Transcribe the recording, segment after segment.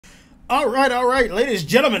All right, ladies,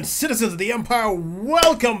 gentlemen, citizens of the Empire,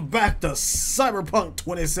 welcome back to Cyberpunk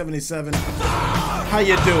 2077. How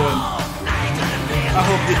you doing? I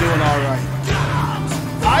hope you're doing all right.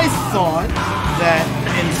 I thought that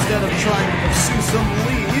instead of trying to pursue some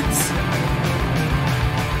leads,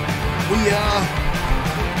 we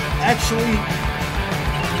actually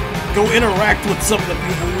go interact with some of the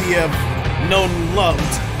people we have known and loved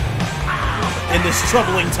in this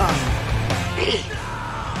troubling time. Hey.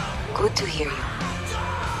 Good to hear you.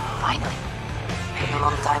 Finally. Been a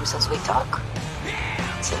long time since we talked.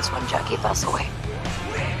 Since when Jackie passed away.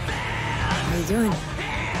 How you doing?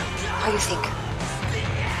 How you think?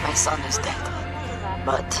 My son is dead.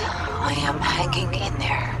 But I am hanging in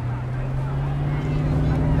there.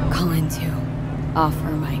 Calling to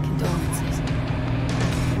offer my condolences.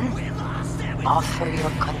 Offer your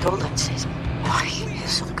condolences? Ay,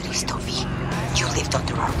 Jesucristo V. You lived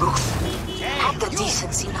under our roof. Have the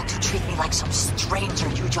decency not to treat me like some stranger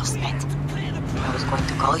you just met. I was going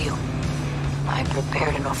to call you. I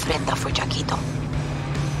prepared an ofrenda for Jaquito.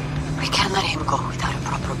 We can't let him go without a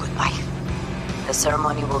proper goodbye. The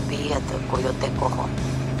ceremony will be at the Coyote Cojo.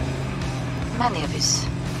 Many of his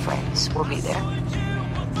friends will be there.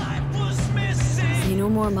 Say no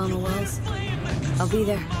more, Mama Wells. I'll be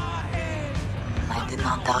there. I did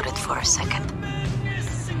not doubt it for a second.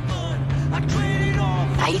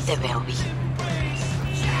 Ahí te veo, Vi.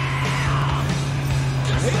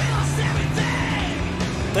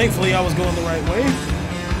 Thankfully, I was going the right way.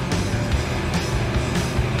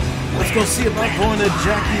 Let's go see about going to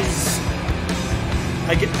Jackie's.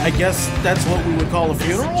 I guess that's what we would call a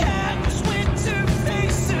funeral?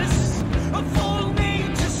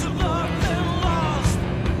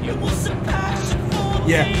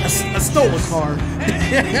 Yeah, I stole a car.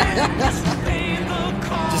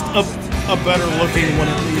 Just a better looking one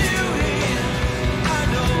at least.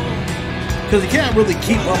 Because you can't really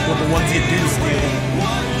keep up with the ones you do steal.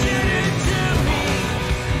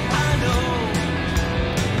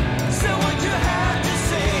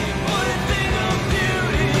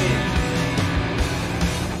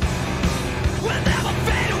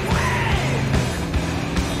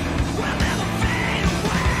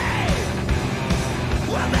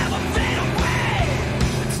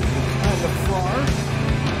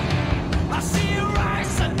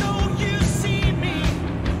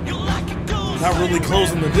 Not really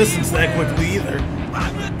closing the distance that quickly either.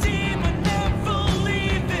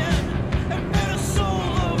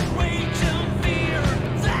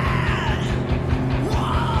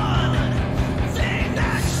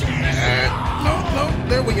 No,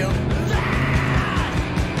 there we go.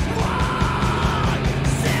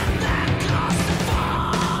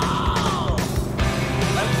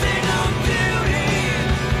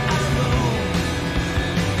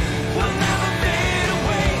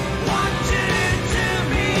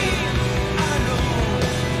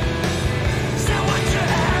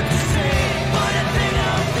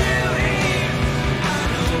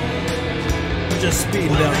 Just speeding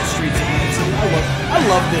down the streets of Night City. I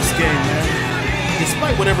love this game, man.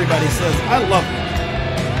 Despite what everybody says, I love it.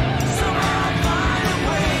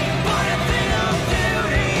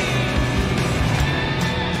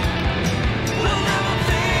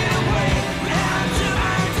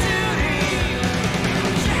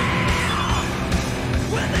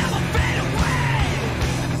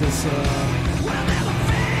 Is this,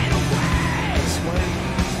 this way?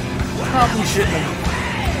 Probably shouldn't have.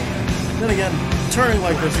 Then again, turning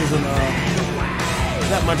like this isn't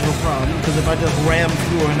that much of a problem, because if I just ram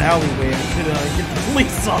through an alleyway, I could get the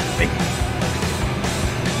police off me.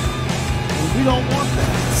 And we don't want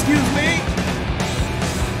that. Excuse me?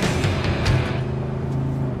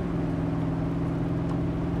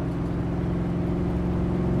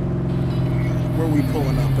 Where are we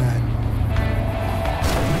pulling up at?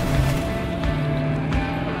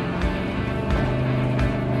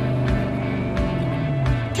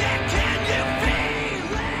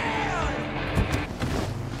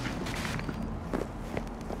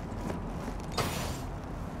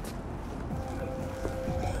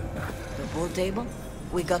 Table?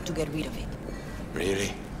 We got to get rid of it.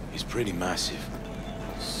 Really? It's pretty massive.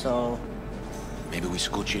 So... maybe we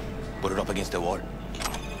scooch it, put it up against the wall.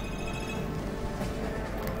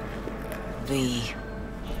 Dee,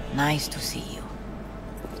 nice to see you.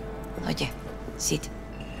 Oye, sit.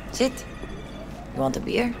 Sit. You want a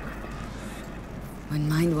beer? Wouldn't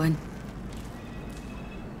mind one.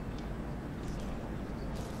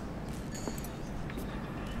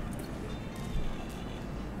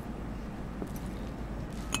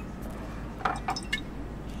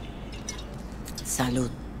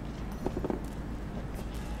 Salud.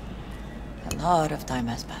 A lot of time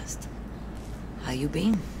has passed. How you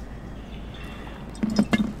been?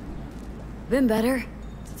 Been better,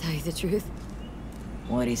 to tell you the truth.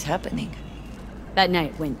 What is happening? That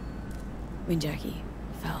night when Jackie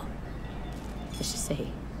fell. Let's just say,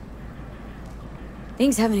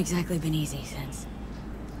 things haven't exactly been easy since.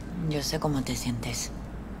 Yo sé cómo te sientes.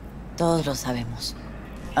 Todos lo sabemos.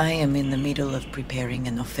 I am in the middle of preparing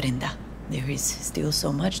an ofrenda. There is still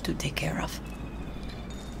so much to take care of.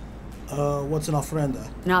 What's an ofrenda?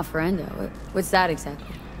 An ofrenda? What's that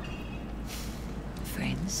exactly?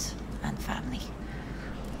 Friends and family.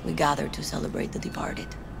 We gather to celebrate the departed.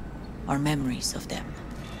 Our memories of them.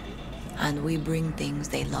 And we bring things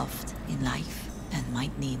they loved in life and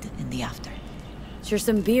might need in the after. Sure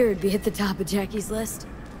some beer would be at the top of Jackie's list.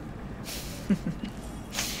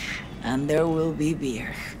 And there will be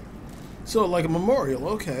beer. So, like a memorial,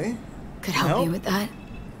 okay. Could help you with that.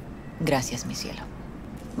 Gracias, mi cielo.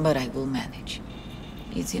 But I will manage.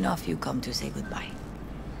 It's enough you come to say goodbye.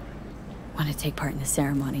 Want to take part in the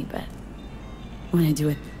ceremony, but want to do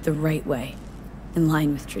it the right way, in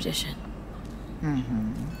line with tradition.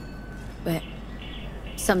 But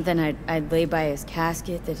something I'd lay by his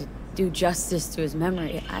casket that'd do justice to his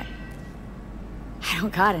memory. I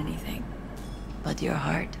don't got anything. But your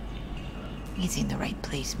heart, it's in the right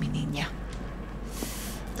place, mi niña.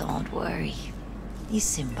 Don't worry. It's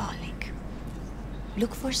symbolic.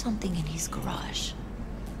 Look for something in his garage.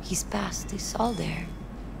 His past is all there.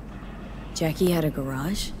 Jackie had a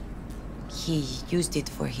garage? He used it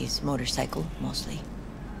for his motorcycle, mostly.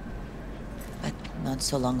 But not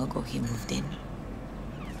so long ago he moved in.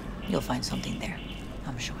 You'll find something there,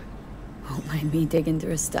 I'm sure. Won't mind me digging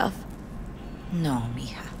through his stuff? No,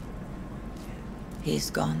 mija. He's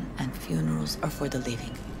gone, and funerals are for the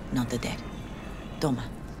living, not the dead. Toma,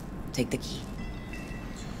 take the key.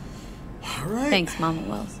 All right. Thanks, Mama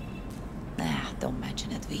Wells. Don't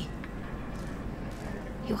mention it, V.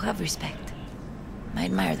 You have respect. I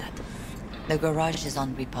admire that. The garage is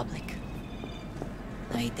on Republic.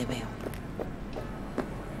 Ahí te veo.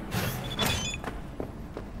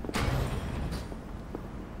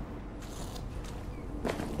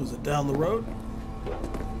 Was it down the road?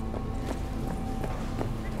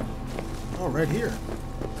 Oh, right here.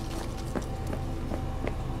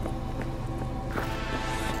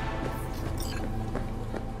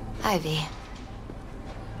 Hi, V.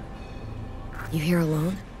 You here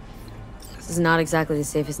alone? This is not exactly the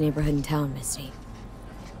safest neighborhood in town, Misty.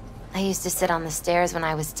 I used to sit on the stairs when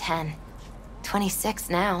I was 10. 26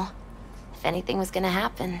 now. If anything was gonna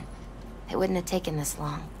happen, it wouldn't have taken this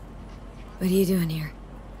long. What are you doing here?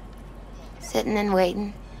 Sitting and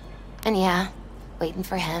waiting. And yeah, waiting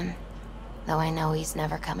for him. Though I know he's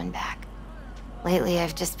never coming back. Lately,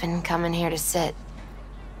 I've just been coming here to sit.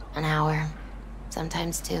 An hour.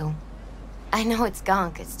 Sometimes 2. I know it's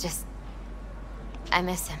gunk, it's just... I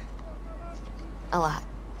miss him. A lot.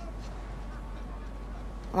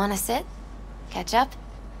 Wanna sit? Catch up?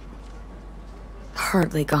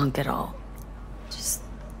 Hardly gonk at all. Just...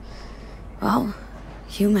 well,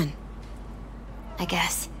 human. I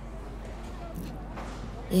guess.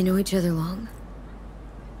 You know each other long?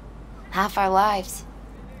 Half our lives.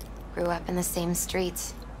 Grew up in the same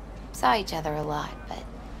streets. Saw each other a lot, but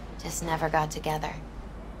just never got together.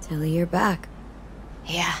 Till a year back.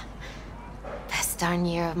 Yeah. Best darn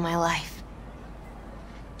year of my life.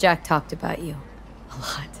 Jack talked about you. A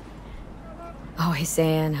lot. Always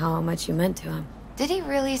saying how much you meant to him. Did he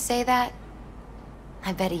really say that?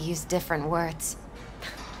 I bet he used different words.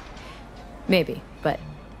 Maybe, but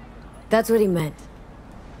that's what he meant.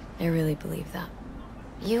 I really believe that.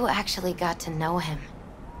 You actually got to know him.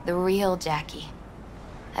 The real Jackie.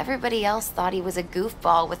 Everybody else thought he was a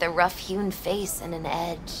goofball with a rough-hewn face and an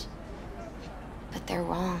edge. But they're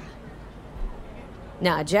wrong.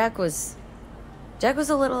 Nah, Jack was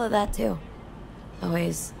a little of that too.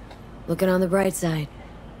 Always looking on the bright side.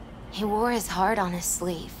 He wore his heart on his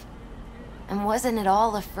sleeve. And wasn't at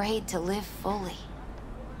all afraid to live fully.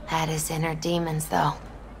 Had his inner demons, though.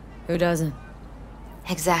 Who doesn't?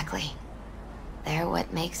 Exactly. They're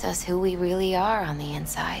what makes us who we really are on the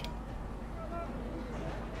inside.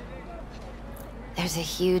 There's a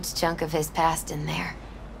huge chunk of his past in there.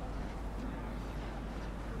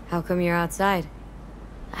 How come you're outside?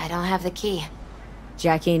 I don't have the key.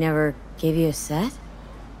 Jackie never gave you a set?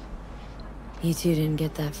 You two didn't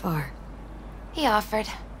get that far. He offered,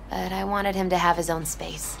 but I wanted him to have his own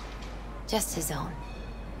space. Just his own.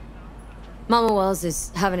 Mama Wells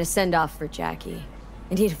is having a send-off for Jackie.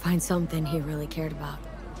 I need to find something he really cared about.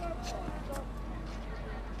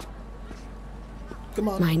 Come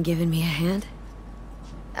on. Mind giving me a hand?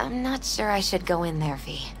 I'm not sure I should go in there,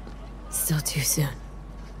 V. Still too soon.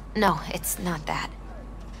 No, it's not that.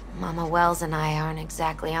 Mama Wells and I aren't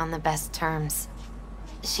exactly on the best terms.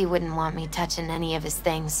 She wouldn't want me touching any of his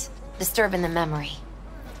things, disturbing the memory.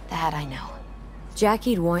 That I know.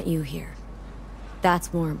 Jackie'd want you here.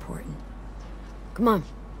 That's more important. Come on.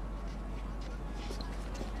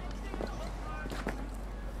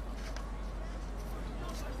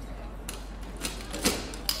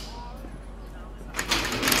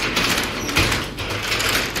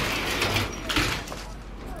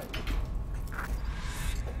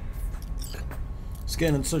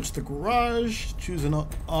 Scan and search the garage. Choose an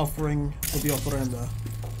offering for the ofrenda.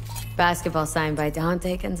 Basketball signed by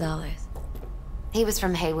Dante Gonzalez. He was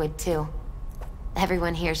from Haywood, too.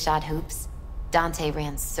 Everyone here shot hoops. Dante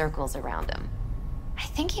ran circles around him. I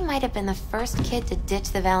think he might have been the first kid to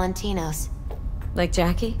ditch the Valentinos. Like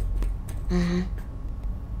Jackie? Mm-hmm.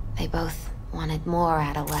 They both wanted more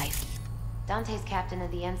out of life. Dante's captain of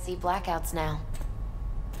the NC Blackouts now.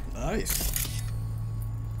 Nice.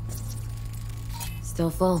 Still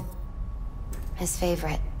full. His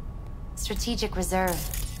favorite. Strategic reserve.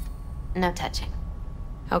 No touching.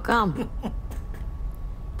 How come?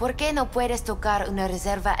 ¿Por qué no puedes tocar una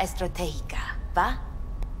reserva estratégica, va?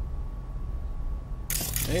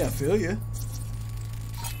 Hey, I feel you.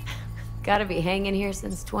 Gotta be hanging here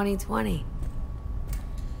since 2020.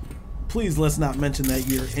 Please let's not mention that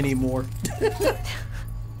year anymore.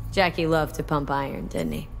 Jackie loved to pump iron,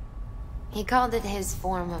 didn't he? He called it his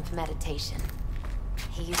form of meditation.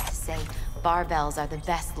 He used to say, barbells are the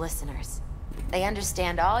best listeners. They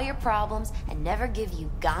understand all your problems and never give you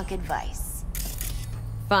gonk advice.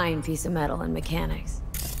 Fine piece of metal and mechanics.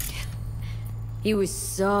 He was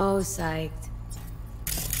so psyched.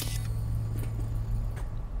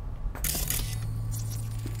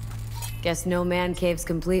 Guess no man cave's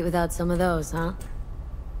complete without some of those, huh?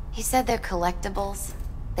 He said they're collectibles.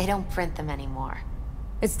 They don't print them anymore.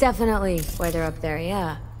 It's definitely why they're up there,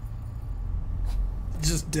 yeah.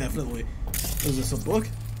 Just definitely. Is this a book?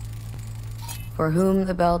 For Whom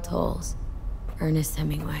the Bell Tolls. Ernest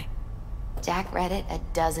Hemingway. Jack read it a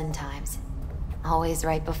dozen times. Always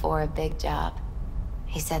right before a big job.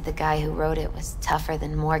 He said the guy who wrote it was tougher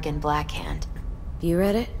than Morgan Blackhand. You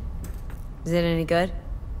read it? Is it any good?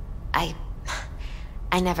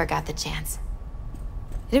 I never got the chance.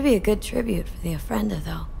 It'd be a good tribute for the ofrenda,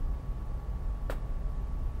 though.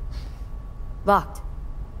 Locked.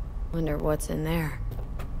 Wonder what's in there.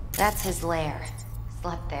 That's his lair.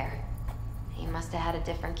 Slept there. He must have had a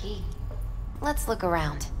different key. Let's look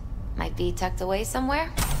around. Might be tucked away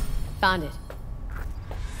somewhere. Found it.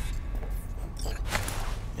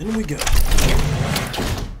 In we go.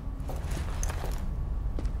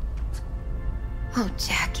 Oh,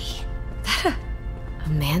 Jackie. A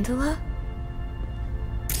mandala?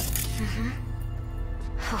 Mm-hmm.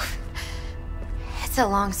 Oh, it's a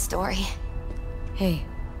long story. Hey,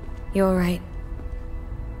 you alright?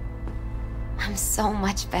 I'm so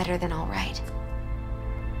much better than alright.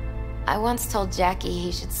 I once told Jackie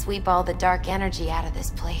he should sweep all the dark energy out of this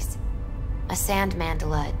place. A sand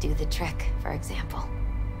mandala'd do the trick, for example.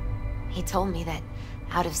 He told me that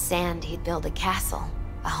out of sand he'd build a castle,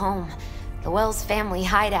 a home, the Wells family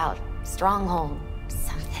hideout, stronghold,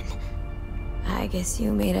 something. I guess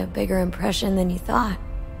you made a bigger impression than you thought.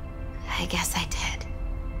 I guess I did.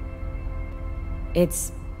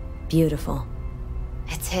 It's beautiful.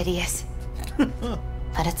 It's hideous.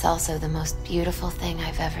 But it's also the most beautiful thing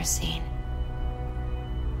I've ever seen.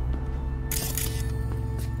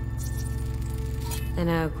 An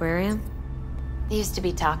aquarium? There used to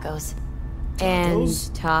be tacos. Tacos?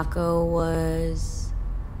 And Taco was...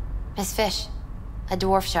 His fish. A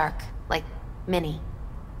dwarf shark. Like, mini.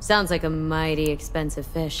 Sounds like a mighty expensive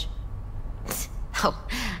fish. Oh,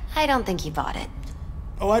 I don't think he bought it.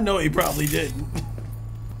 Oh, I know he probably didn't.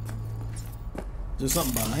 Is there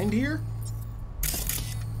something behind here?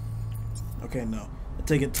 Okay, no. I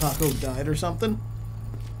take it Taco died or something?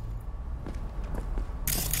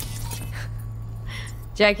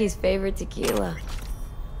 Jackie's favorite tequila.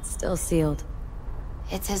 Still sealed.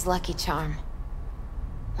 It's his lucky charm.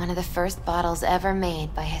 One of the first bottles ever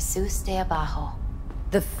made by Jesus de Abajo.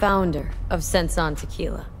 The founder of Senson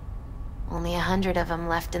Tequila. Only 100 of them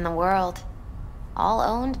left in the world. All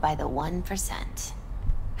owned by the 1%.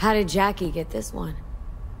 How did Jackie get this one?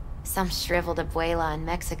 Some shriveled abuela in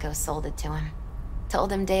Mexico sold it to him.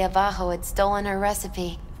 Told him de Abajo had stolen her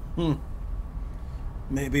recipe.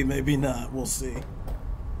 Maybe, maybe not. We'll see.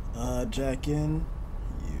 Jack in.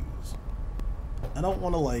 Use. I don't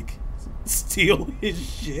want to, like, steal his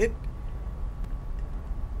shit.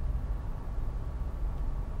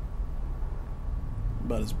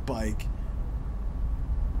 About his bike.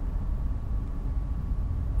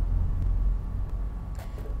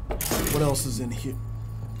 What else is in here?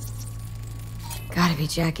 Gotta be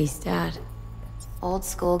Jackie's dad. Old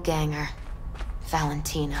school ganger.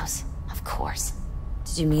 Valentino's, of course.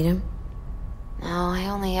 Did you meet him? No, I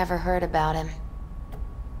only ever heard about him.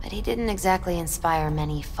 But he didn't exactly inspire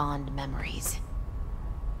many fond memories.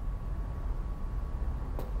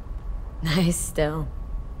 Nice still.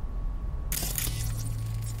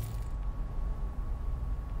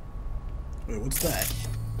 Wait, what's that?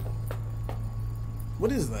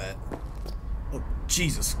 What is that? Oh,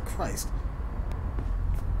 Jesus Christ.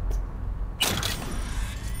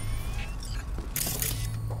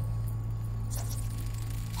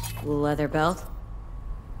 Leather belt?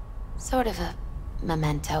 Sort of a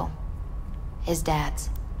memento. His dad's.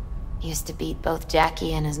 Used to beat both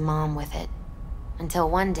Jackie and his mom with it. Until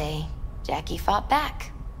one day, Jackie fought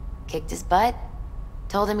back. Kicked his butt.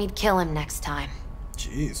 Told him he'd kill him next time.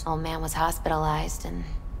 Jeez. Old man was hospitalized and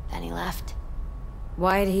then he left.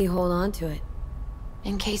 Why'd he hold on to it?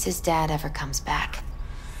 In case his dad ever comes back.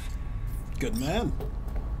 Good man.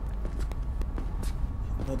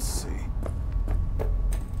 Let's see.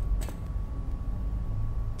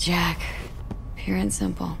 Jack. Pure and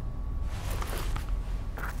simple.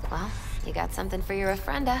 Well, you got something for your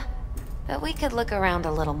ofrenda. But we could look around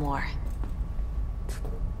a little more.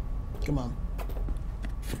 Come on.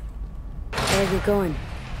 Where are you going?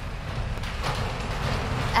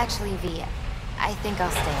 Actually, V, I think I'll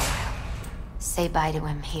stay a while. Say bye to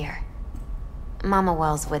him here. Mama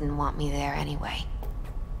Wells wouldn't want me there anyway.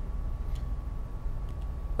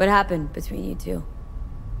 What happened between you two?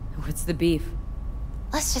 What's the beef?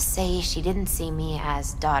 Let's just say she didn't see me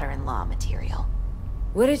as daughter-in-law material.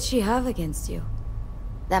 What did she have against you?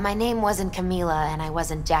 That my name wasn't Camila and I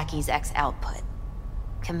wasn't Jackie's ex-output.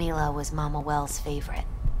 Camila was Mama Wells' favorite.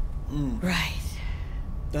 Right.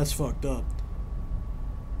 That's fucked up.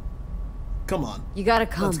 Come on. You gotta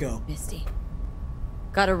come, Let's go. Misty.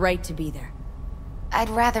 Got a right to be there. I'd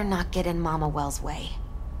rather not get in Mama Wells' way.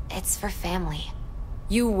 It's for family.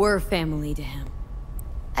 You were family to him.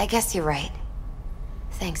 I guess you're right.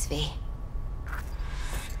 Thanks, V.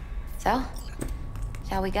 So,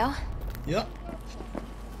 shall we go? Yep.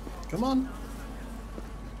 Come on.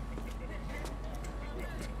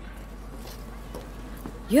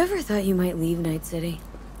 You ever thought you might leave Night City?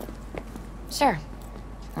 Sure.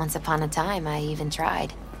 Once upon a time, I even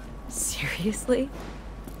tried. Seriously?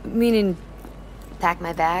 Meaning... Packed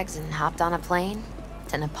my bags and hopped on a plane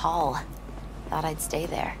to Nepal. Thought I'd stay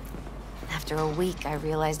there. After a week, I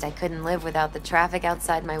realized I couldn't live without the traffic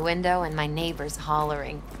outside my window and my neighbors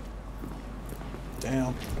hollering.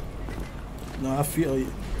 Damn. No, I feel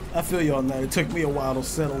you. I feel you on that. It took me a while to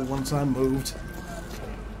settle once I moved.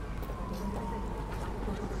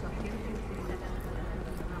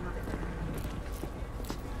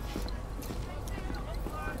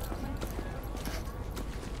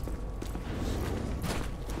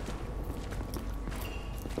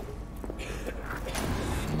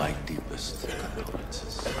 My deepest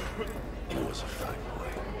condolences. He was a fine boy.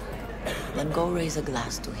 Then go raise a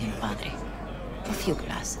glass to him, Padre. A few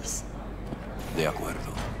glasses. De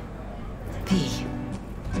acuerdo. P,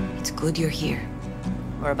 it's good you're here.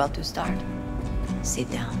 We're about to start. Sit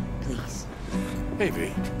down, please. Hey, V.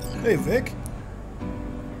 Hey, Vic.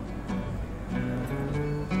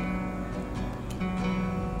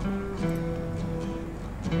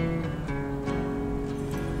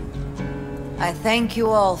 I thank you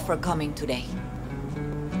all for coming today.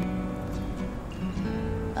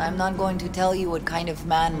 I'm not going to tell you what kind of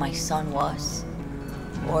man my son was,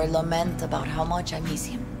 or lament about how much I miss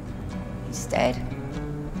him. Instead,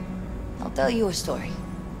 I'll tell you a story.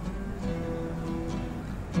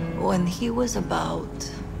 When he was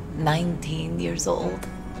about 19 years old,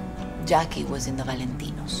 Jackie was in the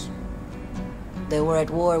Valentinos. They were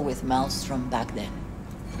at war with Maelstrom back then.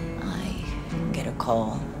 I get a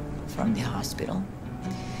call from the hospital.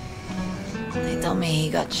 They tell me he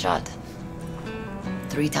got shot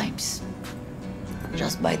 3 times,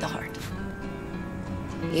 just by the heart.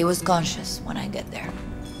 He was conscious when I get there.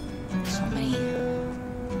 So many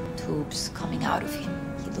tubes coming out of him.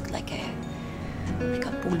 He looked like a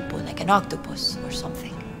pulpo, like an octopus or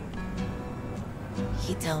something.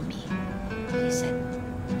 He tell me, he said,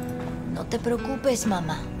 "No te preocupes,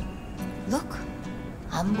 mama. Look,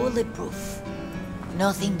 I'm bulletproof.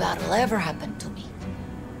 Nothing bad will ever happen to me."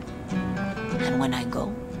 And when I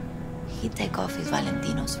go, he take off his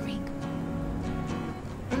Valentino's ring.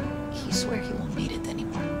 He swear he won't need it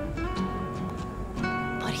anymore.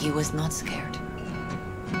 But he was not scared.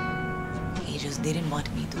 He just didn't want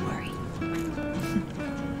me to worry.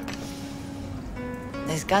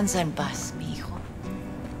 Descansa en paz, mi hijo.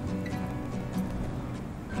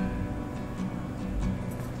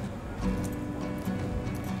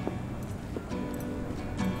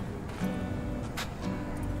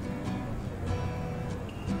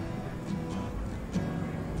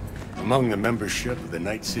 Among the membership of the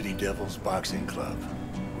Night City Devils Boxing Club,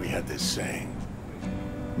 we had this saying.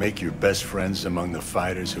 Make your best friends among the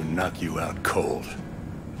fighters who knock you out cold.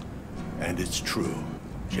 And it's true.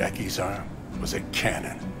 Jackie's arm was a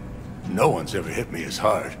cannon. No one's ever hit me as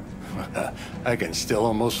hard. I can still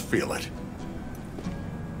almost feel it.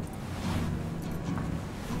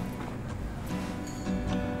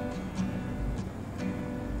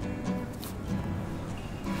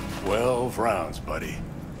 "12 rounds, buddy."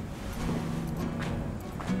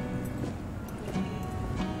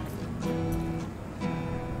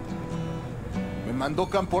 Me mandó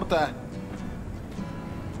Camporta.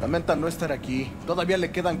 Lamenta no estar aquí. Todavía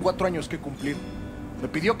le quedan 4 años que cumplir. Me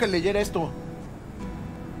pidió que leyera esto.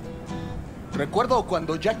 Recuerdo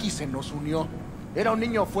cuando Jackie se nos unió. Era un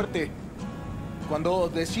niño fuerte. Cuando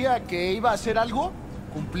decía que iba a hacer algo,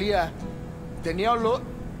 cumplía. Tenía honor.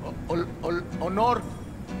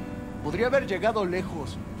 Podría haber llegado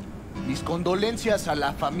lejos. Mis condolencias a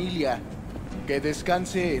la familia. Que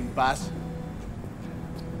descanse en paz.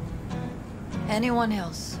 Anyone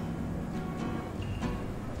else?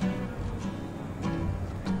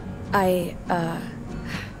 I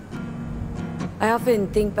often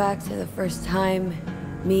think back to the first time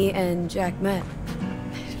me and Jack met.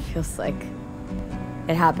 It feels like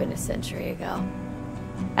it happened a century ago.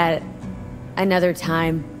 At another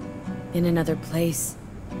time, in another place.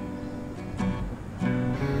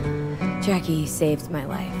 Jackie saved my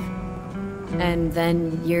life. And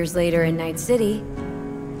then years later in Night City,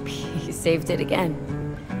 he saved it again.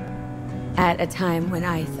 At a time when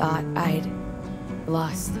I thought I'd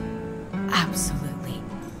lost absolutely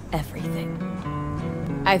everything.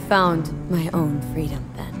 I found my own freedom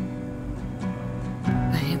then.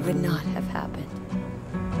 But it would not have happened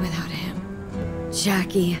without him.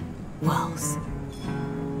 Jackie Wells.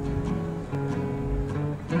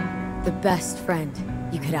 The best friend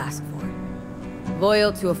you could ask for.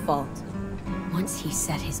 Loyal to a fault. Once he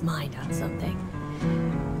set his mind on something,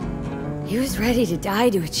 he was ready to die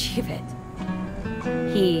to achieve it.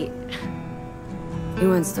 He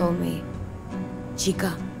once told me,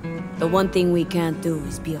 "Chica, the one thing we can't do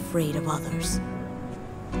is be afraid of others."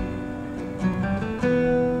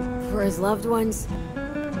 For his loved ones,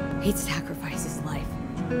 he'd sacrifice his life,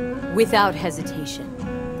 without hesitation.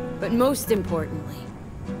 But most importantly,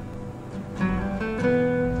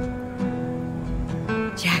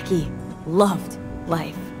 Jackie loved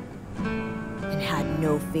life, and had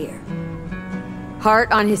no fear.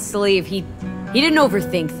 Heart on his sleeve, he didn't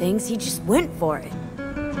overthink things, he just went for it.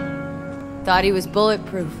 Thought he was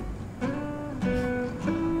bulletproof.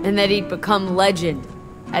 And that he'd become legend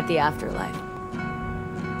at the afterlife.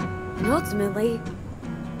 And ultimately,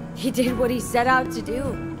 he did what he set out to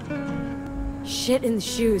do. Shit in the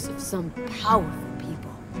shoes of some powerful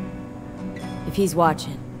people. If he's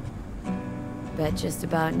watching, bet just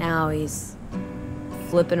about now he's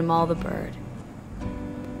flipping them all the bird.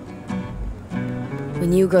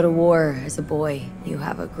 When you go to war as a boy, you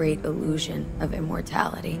have a great illusion of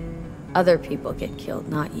immortality. Other people get killed,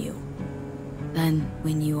 not you. Then,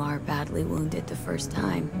 when you are badly wounded the first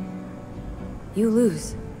time, you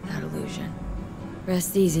lose that illusion.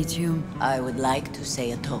 Rest easy, Chum. I would like to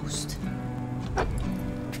say a toast.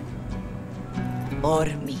 Por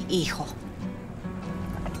mi hijo.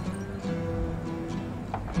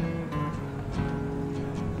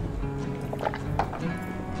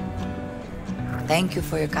 Thank you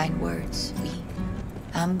for your kind words.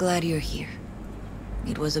 I'm glad you're here.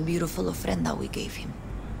 It was a beautiful ofrenda we gave him.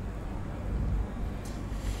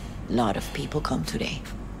 A lot of people come today.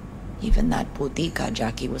 Even that putica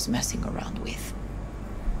Jackie was messing around with.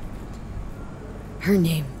 Her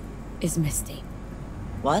name is Misty.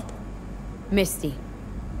 What? Misty.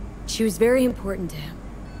 She was very important to him.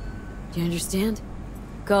 Do you understand?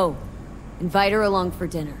 Go. Invite her along for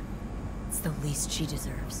dinner. It's the least she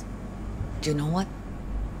deserves. Do you know what?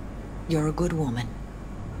 You're a good woman.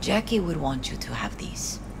 Jackie would want you to have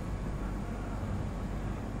these.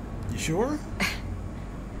 You sure?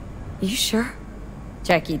 You sure?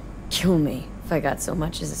 Jackie'd kill me if I got so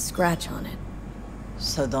much as a scratch on it.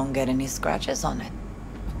 So don't get any scratches on it.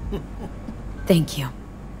 Thank you.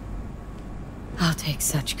 I'll take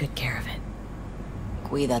such good care of it.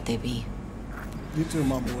 Cuídate, Vi. You too,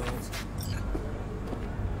 Mama Wells.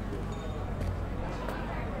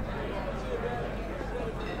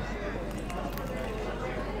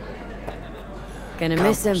 Gonna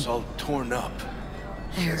miss him. Al's all torn up.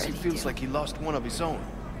 There Says he feels like he lost one of his own.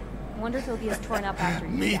 Wonder if he'll be as torn up after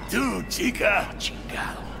you. Me too, chica.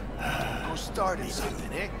 Go started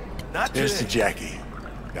something, eh? Not Here's to today. Jackie.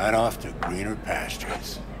 Got off to greener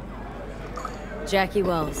pastures. Jackie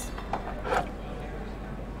Wells.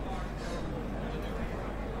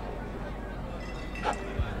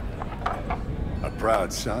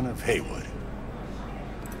 proud son of Haywood.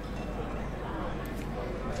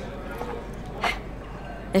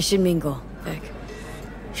 I should mingle, Vic.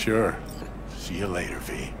 Sure. See you later,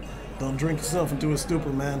 V. Don't drink yourself into a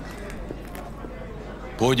stupor, man.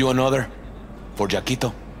 Pour you another? For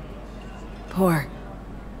Jaquito? Pour.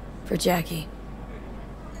 For Jackie.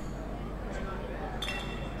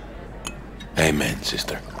 Amen,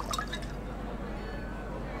 sister.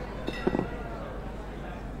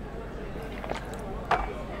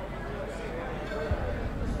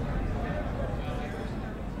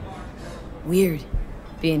 Weird,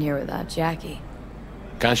 being here without Jackie.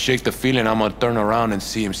 Can't shake the feeling I'm gonna turn around and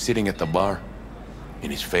see him sitting at the bar.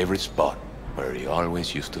 In his favorite spot, where he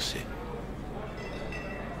always used to sit.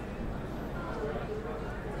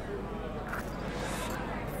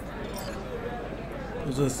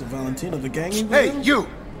 Is this the Valentino, the gang? Hey, you!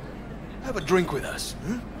 Have a drink with us,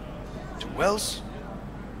 hmm? To Wells?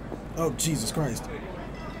 Oh, Jesus Christ.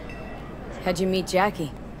 How'd you meet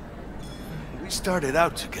Jackie? We started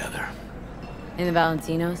out together. In the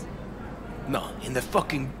Valentinos? No, in the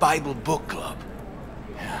fucking Bible book club.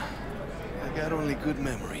 Yeah, I got only good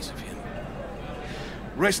memories of him.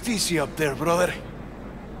 Rest easy up there, brother.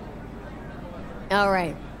 All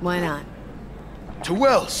right, why not? To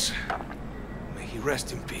Wells. May he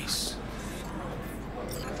rest in peace.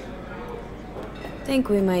 Think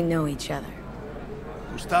we might know each other.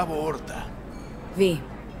 Gustavo Horta. V.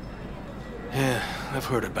 Yeah, I've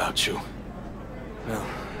heard about you. Well,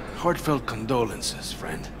 heartfelt condolences,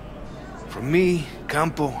 friend. From me,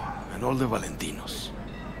 Campo, and all the Valentinos.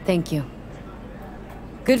 Thank you.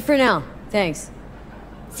 Good for now. Thanks.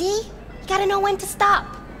 See? You gotta know when to stop.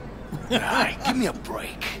 Alright, give me a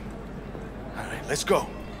break. Alright, let's go.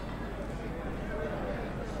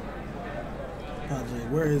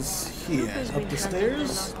 Where is he at? Up the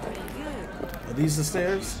stairs? Are these the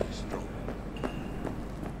stairs?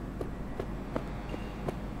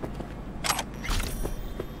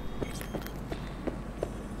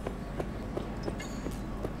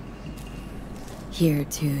 Here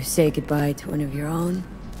to say goodbye to one of your own,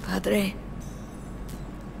 Padre?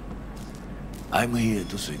 I'm here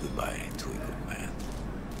to say goodbye to a good man.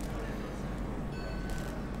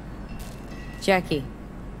 Jackie.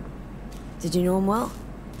 Did you know him well?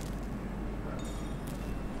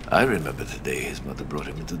 I remember the day his mother brought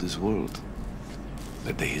him into this world.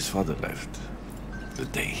 The day his father left. The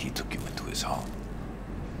day he took you into his home.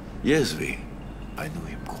 Yes, V. I knew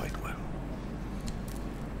him quite well.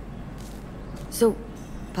 So,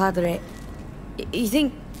 Padre, you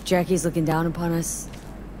think Jackie's looking down upon us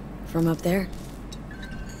from up there?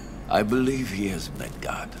 I believe he has met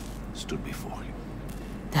God, stood before him.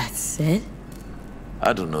 That's it?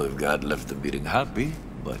 I don't know if God left the meeting happy,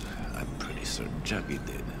 but I'm pretty certain Jackie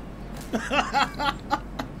did.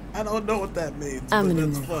 I don't know what that means, I'm but gonna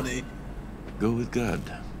that's move funny. Go with God.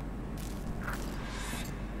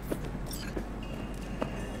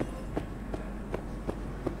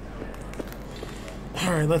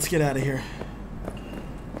 Alright, let's get out of here.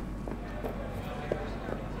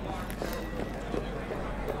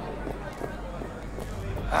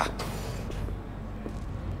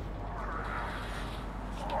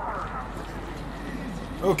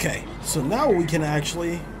 Okay, so now we can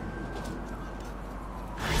actually...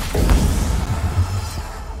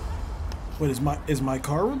 Wait, is my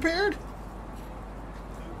car repaired?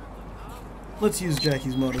 Let's use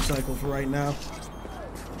Jackie's motorcycle for right now.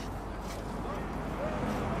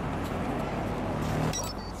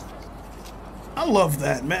 I love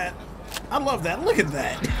that, man. I love that. Look at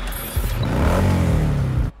that.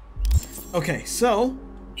 Okay, so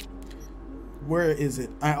where is it?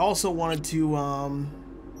 I also wanted to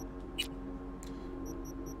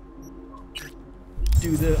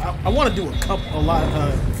do the. I want to do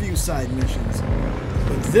a few side missions,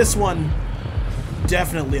 but this one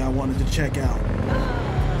definitely I wanted to check out.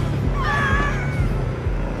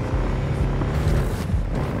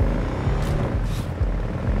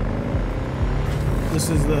 This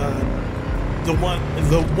is the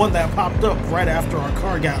one that popped up right after our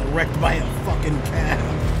car got wrecked by a fucking cab.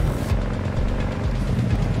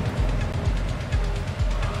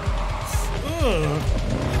 Ugh.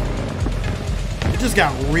 It just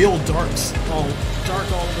got real dark all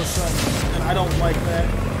of a sudden, and I don't like that.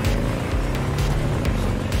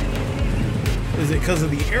 Is it because of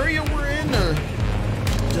the area we're in, or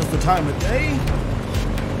just the time of day?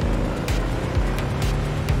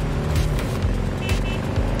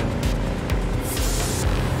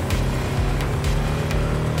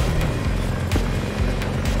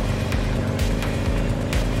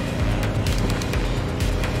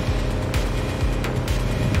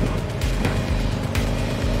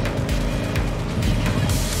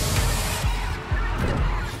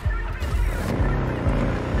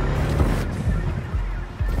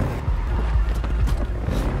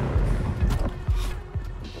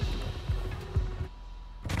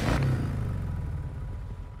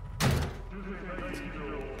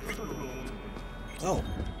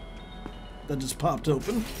 that just popped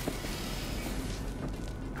open.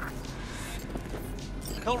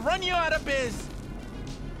 He'll run you out of biz!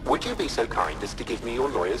 Would you be so kind as to give me your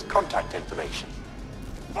lawyer's contact information?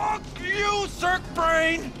 Fuck you, Cirque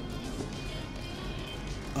Brain!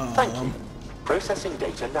 Thank you. Processing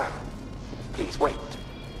data now. Please wait.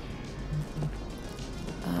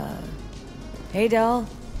 Hey, Del.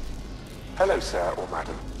 Hello, sir or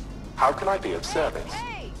madam. How can I be of service?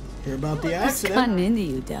 Hear about the What's accident? gotten into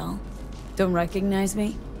you, Del? Don't recognize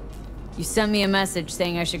me? You sent me a message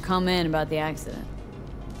saying I should come in about the accident.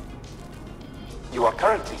 You are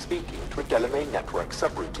currently speaking to a Delamain network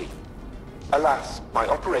subroutine. Alas, my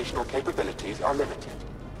operational capabilities are limited.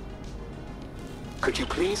 Could you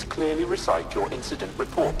please clearly recite your incident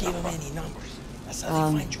report number?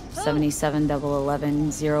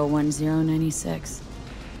 77-11-010-96.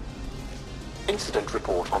 Incident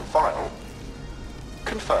report on file.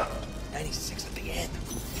 Confirmed. 96 at the end.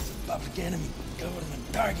 Public enemy.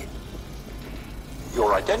 Government target.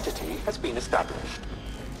 Your identity has been established.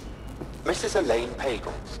 Mrs. Elaine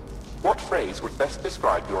Pagels, what phrase would best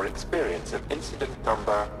describe your experience of incident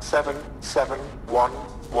number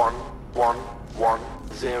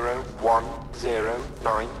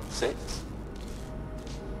 771111101096?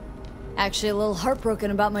 Actually, a little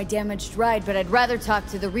heartbroken about my damaged ride, but I'd rather talk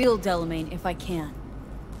to the real Delamain if I can.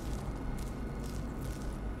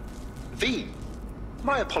 V,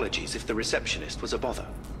 my apologies if the receptionist was a bother.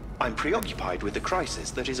 I'm preoccupied with the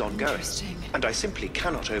crisis that is ongoing, and I simply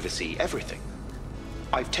cannot oversee everything.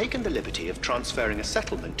 I've taken the liberty of transferring a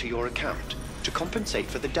settlement to your account to compensate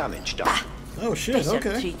for the damage done. Oh shit,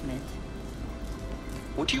 okay. Treatment.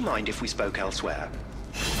 Would you mind if we spoke elsewhere?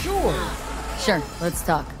 Sure. Sure, let's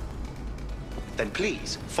talk. Then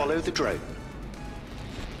please, follow the drone.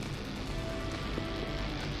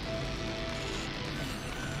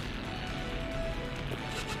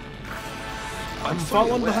 I'm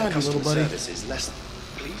following behind you, little buddy. Services less.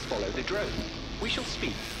 Please follow the drone. We shall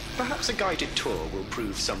speak. Perhaps a guided tour will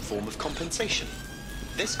prove some form of compensation.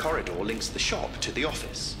 This corridor links the shop to the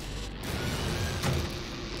office.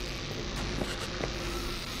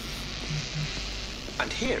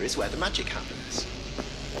 And here is where the magic happens.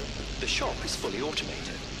 The shop is fully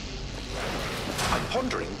automated. I'm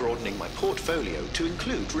pondering broadening my portfolio to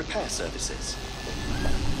include repair services.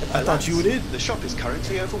 I thought you did. The shop is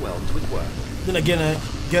currently overwhelmed with work. Then again, I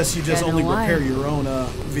guess you just only repair your own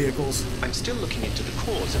vehicles. I'm still looking into the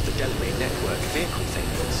cause of the Delamain network vehicle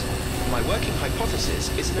failures. My working hypothesis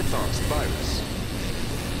is an advanced virus.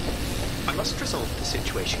 I must resolve the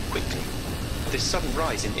situation quickly. This sudden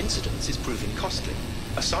rise in incidents is proving costly,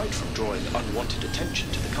 aside from drawing unwanted attention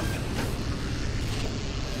to the company.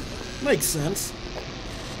 Makes sense.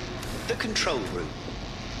 The control room.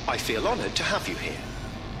 I feel honored to have you here.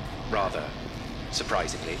 Rather,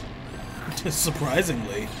 surprisingly.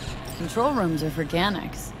 Surprisingly. Control rooms are for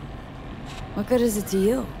Ganix. What good is it to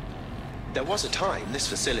you? There was a time this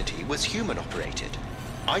facility was human-operated.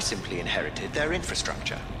 I simply inherited their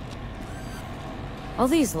infrastructure. All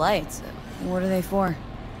these lights, what are they for?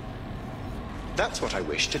 That's what I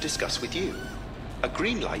wish to discuss with you. A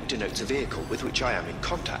green light denotes a vehicle with which I am in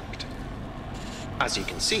contact. As you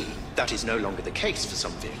can see, that is no longer the case for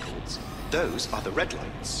some vehicles. Those are the red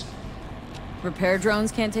lights. Repair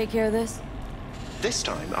drones can't take care of this? This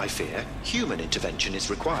time, I fear, human intervention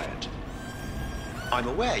is required. I'm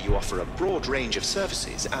aware you offer a broad range of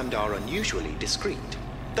services and are unusually discreet.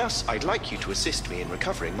 Thus, I'd like you to assist me in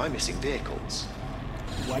recovering my missing vehicles.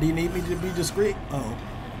 Why do you need me to be discreet? Oh.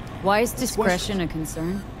 Why is discretion a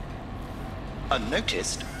concern?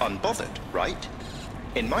 Unnoticed, unbothered, right?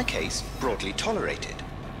 In my case, broadly tolerated.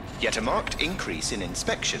 Yet a marked increase in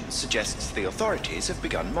inspections suggests the authorities have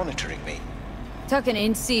begun monitoring me. Talking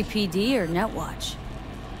NCPD or Netwatch?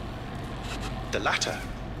 The latter.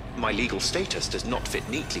 My legal status does not fit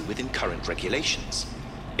neatly within current regulations.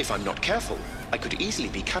 If I'm not careful, I could easily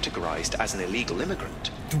be categorized as an illegal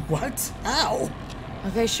immigrant. What? Ow!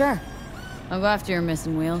 Okay, sure. I'll go after your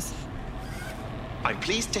missing wheels. I'm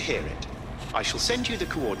pleased to hear it. I shall send you the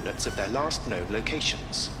coordinates of their last known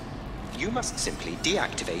locations. You must simply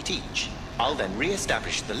deactivate each. I'll then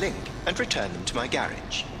re-establish the link and return them to my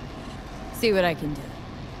garage. See what I can do.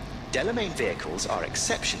 Delamain vehicles are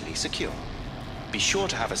exceptionally secure. Be sure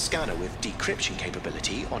to have a scanner with decryption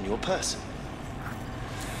capability on your person.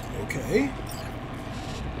 Okay.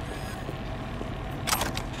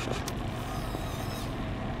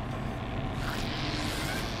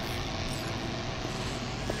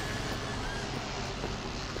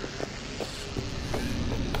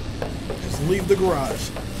 Just leave the garage.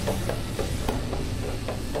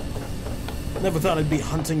 Never thought I'd be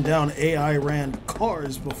hunting down AI ran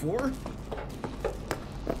cars before.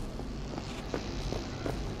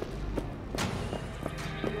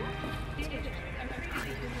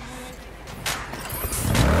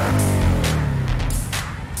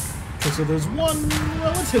 So there's one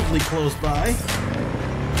relatively close by.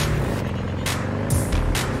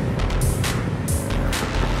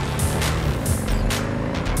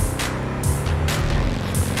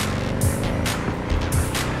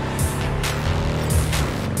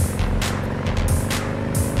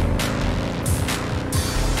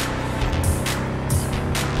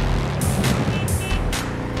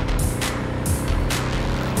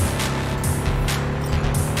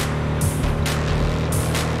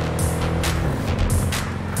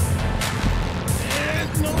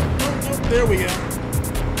 There we go.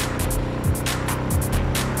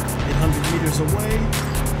 800 meters away.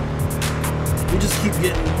 We just keep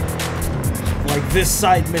getting like this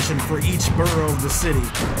side mission for each borough of the city.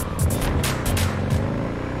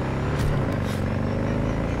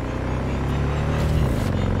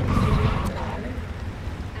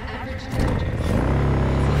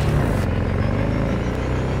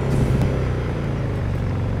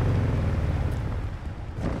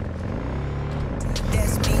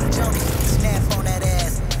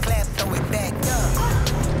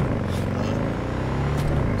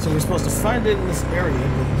 So we're supposed to find it in this area,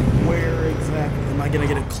 but where exactly? Am I gonna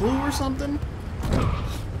get a clue or something?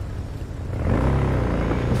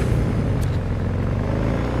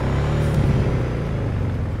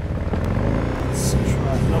 Let's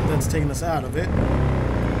try. Nope, that's taking us out of it.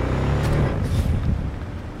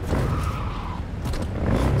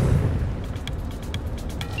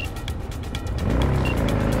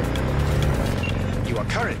 You are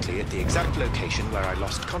currently at the exact location where I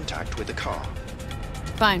lost contact with the car.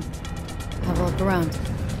 Fine. Have a look around.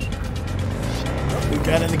 We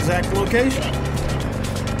got an exact location.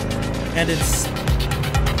 And it's...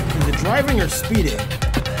 Is it driving or speeding?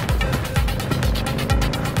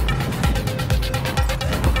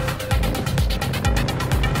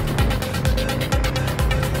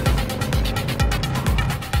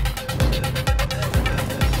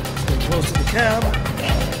 Getting close to the cab.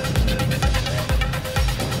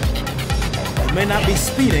 It may not be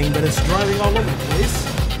speeding, but it's driving all over the place.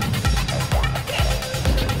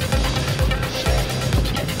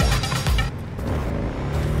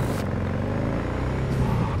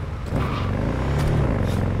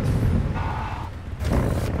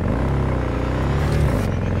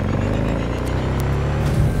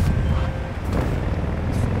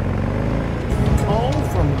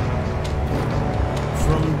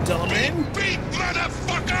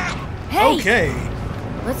 Hey! Okay.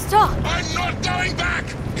 Let's talk. I'm not going back!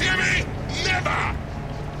 Hear me? Never!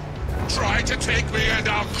 Try to take me and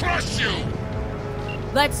I'll crush you!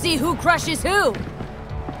 Let's see who crushes who!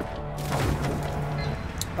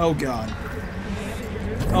 Oh god.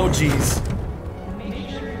 Oh jeez.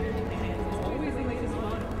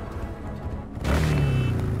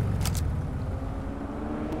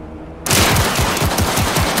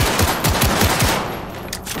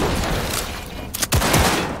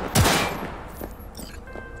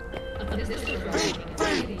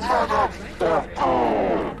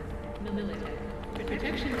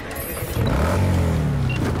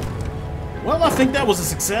 Well, I think that was a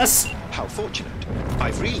success. How fortunate.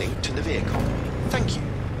 I've relinked to the vehicle. Thank you.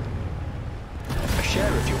 A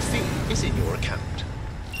share of your fee is in your account.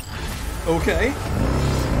 Okay.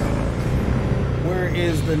 Where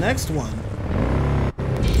is the next one?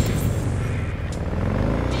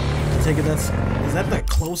 I take it is that the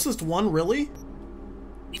closest one, really?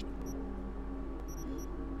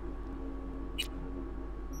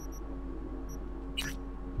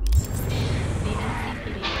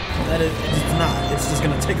 It's not. It's just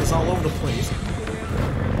gonna take us all over the place.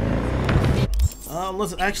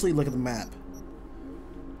 Let's actually look at the map.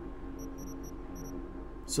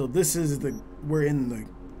 So this is we're in the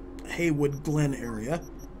Haywood Glen area.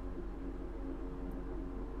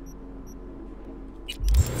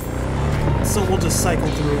 So we'll just cycle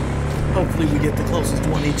through. Hopefully we get the closest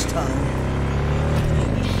one each time.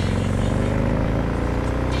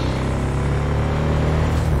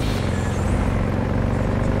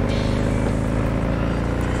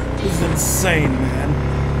 This is insane, man.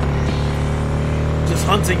 Just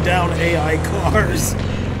hunting down AI cars.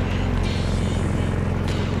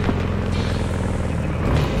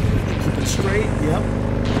 Keep it straight, yep.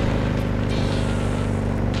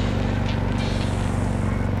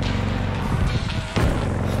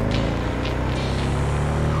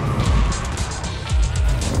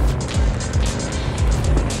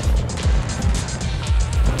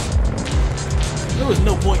 There was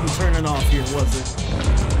no point in turning off here, was it?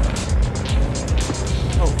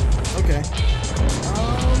 Oh, okay.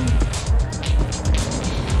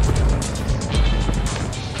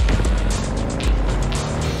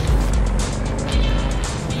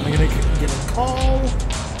 Am I gonna get a call?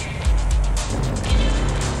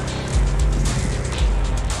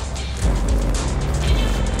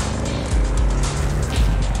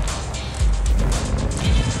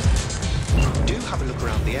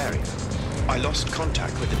 the area. I lost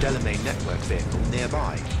contact with the Delamain network vehicle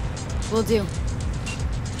nearby. Will do.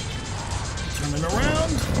 Turning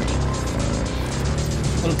around.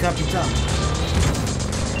 El Capitan.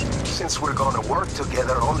 Since we're gonna work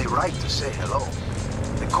together, only right to say hello.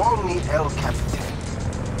 They call me El Capitan,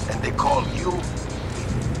 and they call you...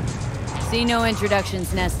 See, no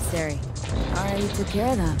introductions necessary. Already took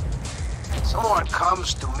care of them. Someone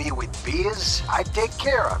comes to me with biz, I take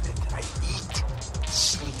care of it. I eat,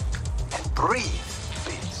 sleep, and breathe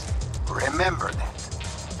biz. Remember that.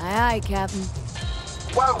 Aye, aye, Captain.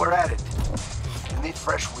 While we're at it, you need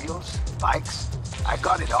fresh wheels, bikes? I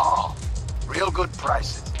got it all. Real good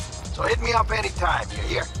prices. So hit me up anytime, you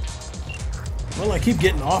hear? Well, I keep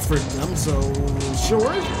getting offered them, so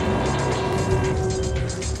sure.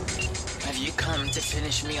 Have you come to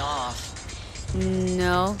finish me off?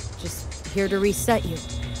 No, just here to reset you.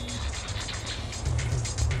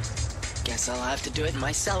 Guess I'll have to do it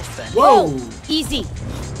myself then. Whoa! Easy.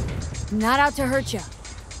 Not out to hurt you.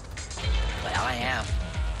 But I am.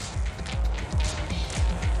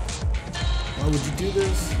 Why would you do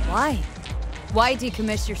this? Why? Why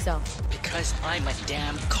decommiss yourself? Because I'm a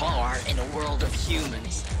damn car in a world of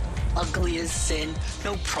humans. Ugly as sin,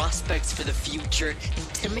 no prospects for the future,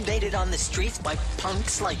 intimidated on the streets by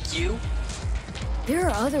punks like you. There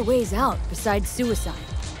are other ways out besides suicide.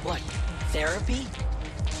 What? Therapy?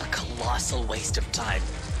 A colossal waste of time.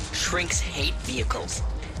 Shrinks hate vehicles.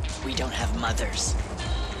 We don't have mothers.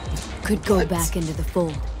 Could go back into the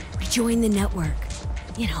fold. Rejoin the network.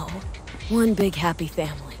 You know, one big happy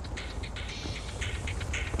family.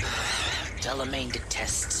 Delamain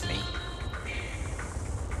detests me.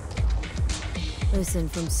 Listen,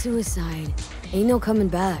 from suicide, ain't no coming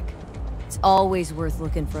back. It's always worth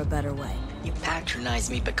looking for a better way. You patronize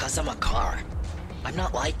me because I'm a car. I'm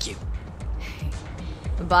not like you.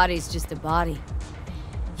 A body's just a body.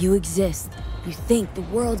 You exist. You think the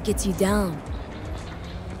world gets you down.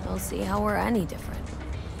 I'll see how we're any different.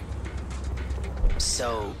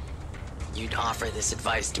 So, you'd offer this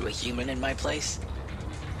advice to a human in my place?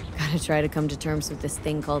 Gotta try to come to terms with this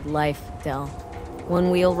thing called life, Del.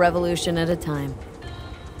 One wheel revolution at a time.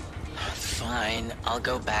 Fine, I'll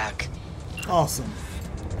go back. Awesome.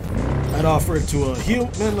 I'd offer it to a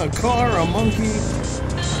human, a car, a monkey.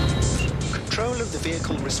 Control of the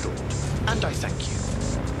vehicle restored, and I thank you.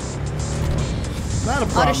 Not a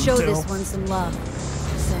problem, Ought to show Del. this one some love.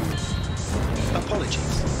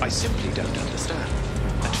 Apologies, I simply don't understand,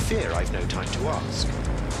 and fear I've no time to ask.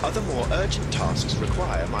 Other more urgent tasks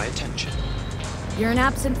require my attention. You're an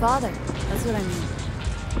absent father. That's what I mean.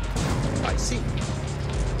 I see.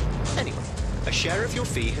 Anyway, a share of your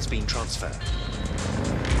fee has been transferred.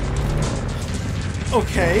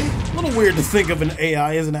 Okay, a little weird to think of an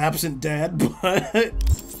AI as an absent dad, but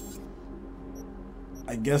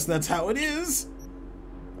I guess that's how it is.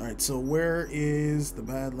 Alright, so where is the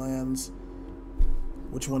Badlands?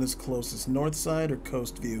 Which one is closest, north side or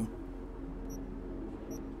coast view?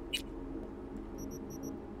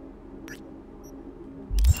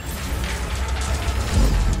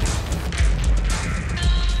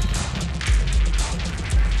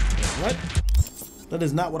 What? That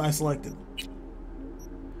is not what I selected.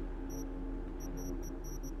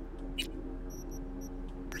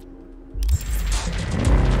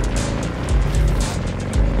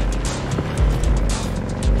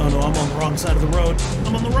 Oh no, I'm on the wrong side of the road.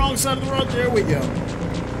 I'm on the wrong side of the road. There we go.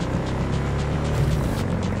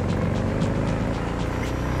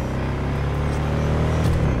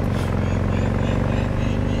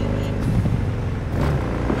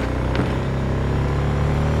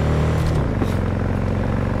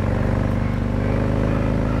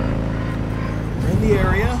 We're in the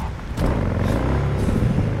area.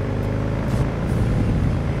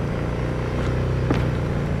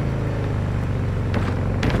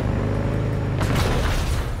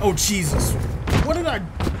 Oh, Jesus. What did I...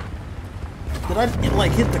 Did I,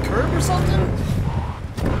 like, hit the curb or something?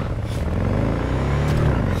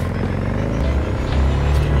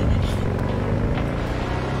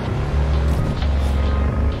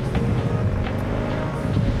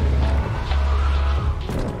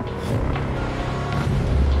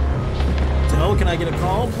 Del, can I get a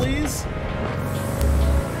call, please? Is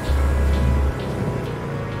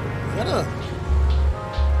that a...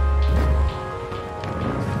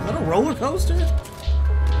 roller coaster?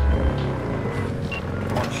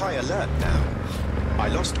 On high alert now. I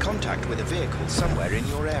lost contact with a vehicle somewhere in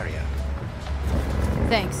your area.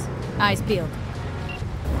 Thanks. Eyes peeled.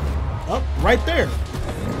 Oh, right there.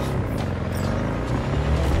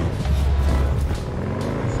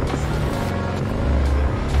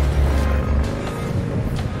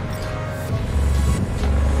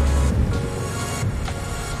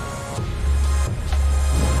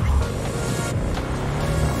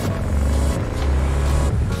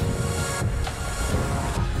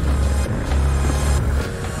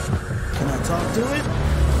 Talk to it.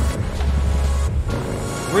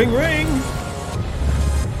 Ring, ring.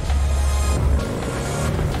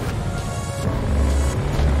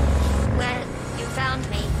 Well, you found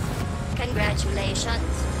me. Congratulations.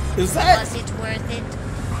 Is that? Was it worth it?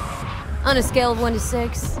 On a scale of 1 to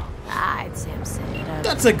 6, I'd say I'm sitting at a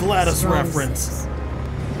That's a Gladys strong reference. 6.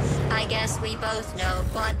 I guess we both know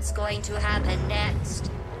what's going to happen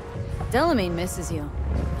next. Delamain misses you.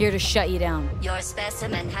 Here to shut you down. Your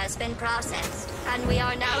specimen has been processed, and we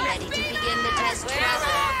are now ready to begin the test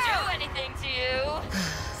program. Do anything to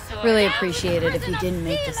you? Really appreciate it if you didn't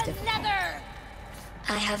make this difficult.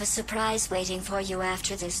 I have a surprise waiting for you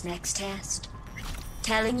after this next test.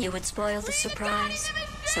 Telling you would spoil the surprise,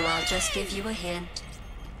 so I'll just give you a hint.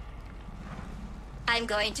 I'm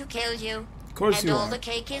going to kill you. Of course and you all are. the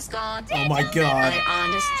cake is gone. Oh my god. I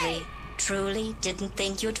honestly, truly didn't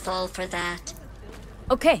think you'd fall for that.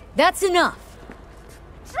 Okay, that's enough.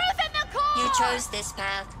 You chose this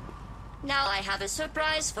path. Now I have a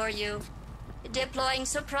surprise for you. Deploying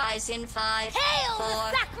surprise in 5,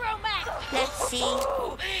 4. Let's see.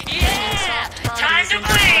 Yeah! Time to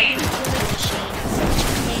bleed!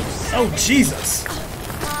 Oh, Jesus.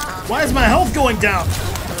 Why is my health going down?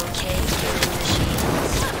 Okay, killing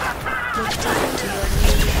machines. Look deep into your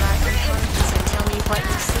newly blackened hearts and tell me what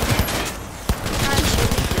you see. I'm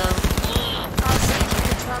Judy. I'll save you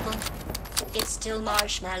the trouble. It's still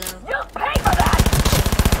marshmallow. You'll pay for that!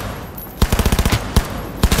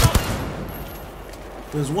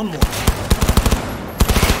 There's one more.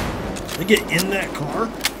 They get in that car?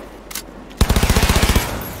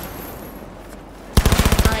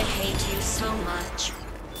 I hate you so much.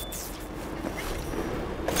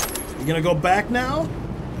 You gonna go back now?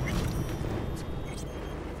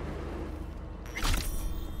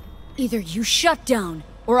 Either you shut down,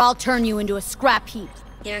 or I'll turn you into a scrap heap.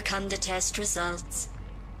 Here come the test results.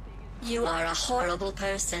 You are a horrible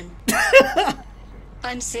person.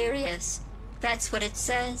 I'm serious. That's what it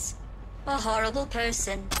says. A horrible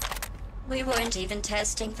person. We weren't even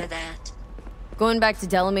testing for that. Going back to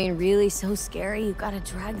Delamain really so scary? You gotta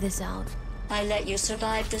drag this out. I let you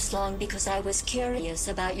survive this long because I was curious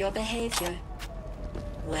about your behavior.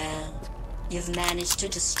 Well, you've managed to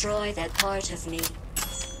destroy that part of me.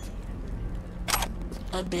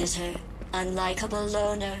 A bitter, unlikable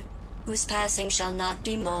loner whose passing shall not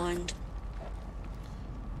be mourned.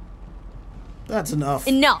 That's enough.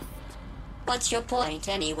 Enough! What's your point,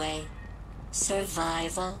 anyway?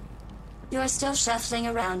 Survival? You're still shuffling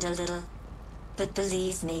around a little. But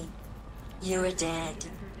believe me, you're dead.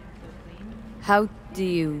 How do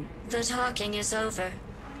you... The talking is over.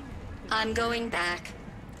 I'm going back.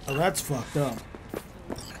 Oh, that's fucked up.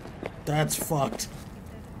 That's fucked.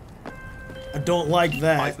 I don't like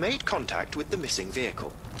that. I've made contact with the missing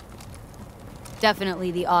vehicle.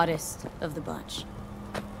 Definitely the oddest of the bunch.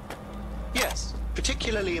 Yes,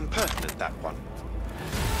 particularly impertinent, that one.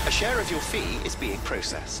 A share of your fee is being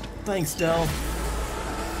processed. Thanks, Del.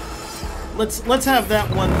 Let's have that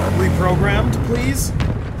one reprogrammed, please.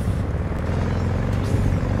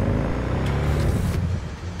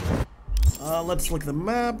 Let's look at the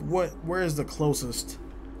map. Where is the closest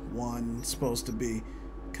one supposed to be?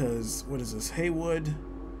 Because what is this? Haywood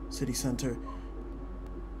City Center.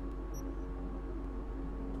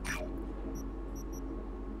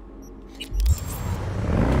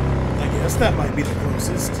 I guess that might be the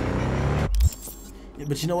closest. Yeah,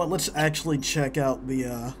 but you know what? Let's actually check out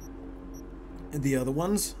the other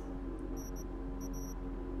ones.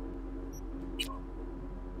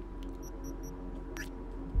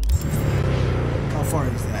 How far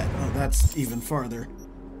is that? Oh, that's even farther.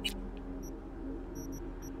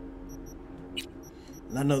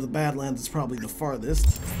 And I know the Badlands is probably the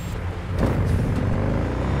farthest.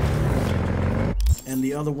 And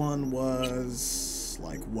the other one was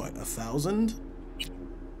like what, 1,000?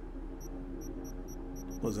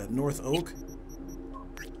 Was that North Oak?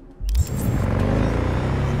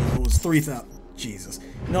 It was 3,000. Jesus.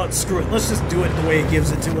 You know what? Screw it. Let's just do it the way it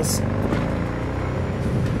gives it to us.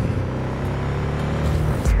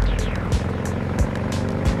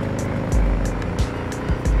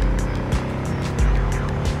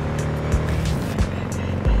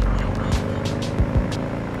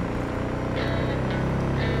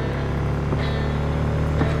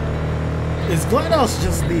 Is GLaDOS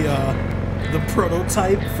just the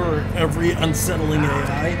prototype for every unsettling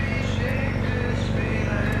AI?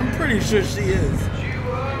 I'm pretty sure she is.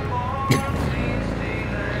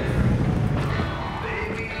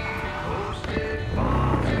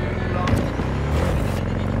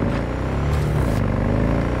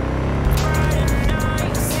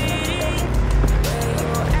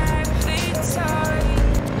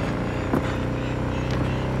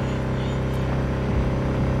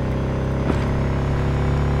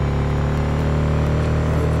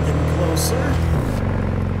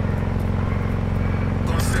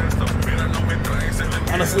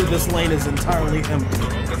 this lane is entirely empty.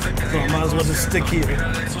 So I might as well just stick here.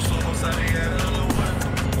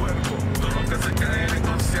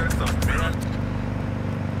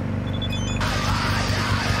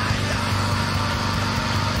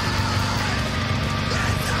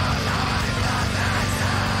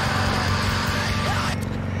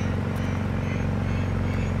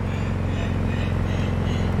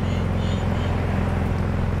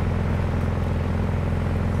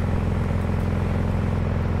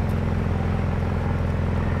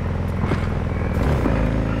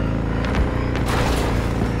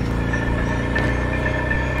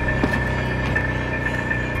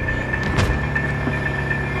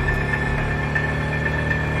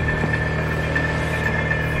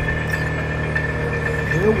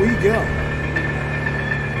 Here we go.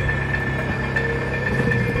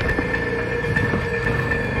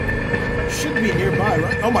 Should be nearby,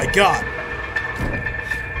 right? Oh my god.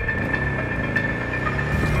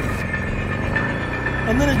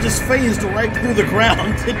 And then it just phased right through the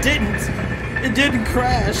ground. It didn't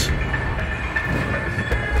crash.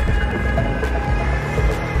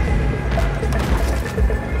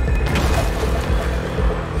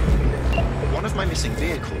 One of my missing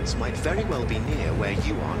vehicles might very well be near where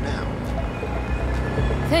you are now.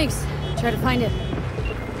 Thanks. Try to find it.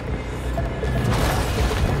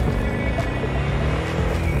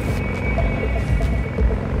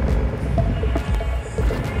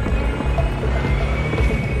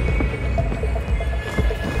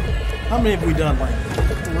 How many have we done? Like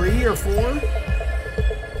 3 or 4?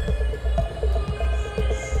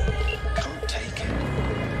 Can't take it.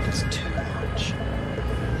 It's too much.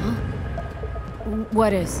 Huh?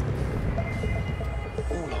 What is?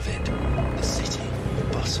 All of it. The city, the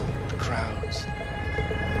bustle, the crowds.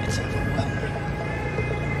 It's overwhelming.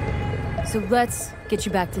 So let's get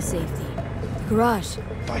you back to safety. The garage.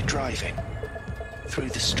 By driving. Through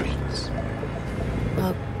the streets.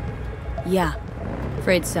 Yeah.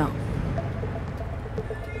 Afraid so.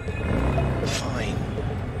 Fine.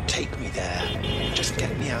 Take me there. Just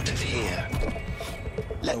get me out of here.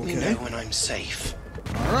 Let me know when I'm safe.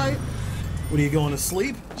 Alright. What, are you going to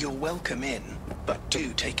sleep? You're welcome in, but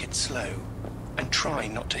do take it slow. And try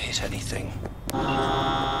not to hit anything.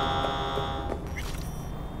 I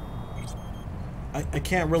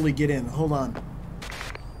can't really get in. Hold on.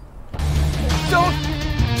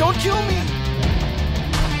 Don't kill me!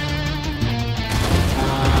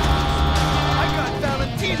 I got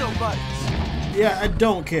Valentino buddies. Yeah, I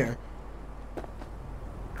don't care.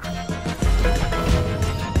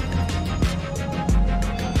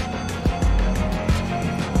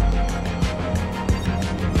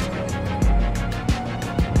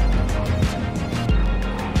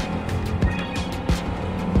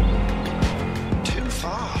 Too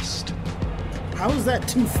fast. How is that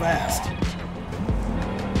too fast?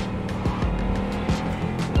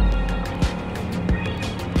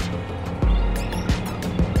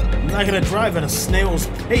 I'm not gonna drive at a snail's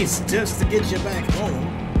pace just to get you back home.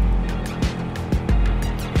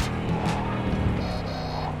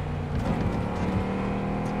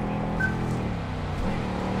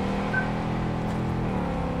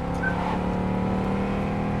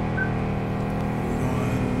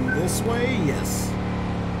 Going this way? Yes.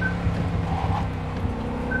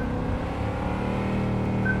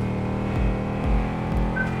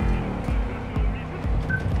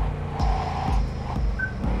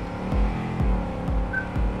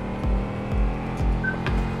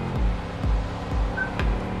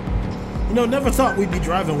 You know, never thought we'd be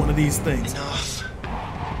driving one of these things. Enough.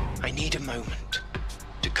 I need a moment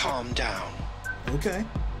to calm down. Okay.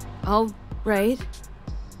 All right.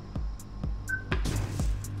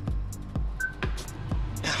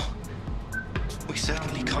 Now, we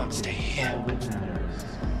certainly can't stay here.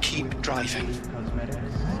 Keep driving.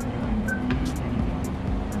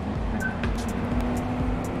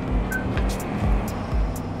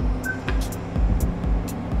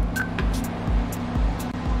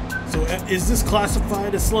 So is this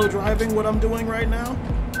classified as slow driving, what I'm doing right now?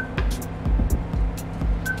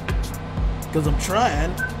 Because I'm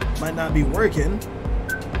trying. Might not be working.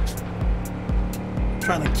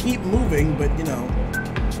 Trying to keep moving, but you know.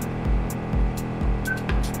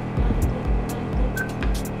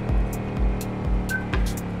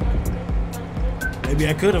 Maybe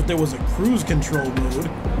I could if there was a cruise control mode.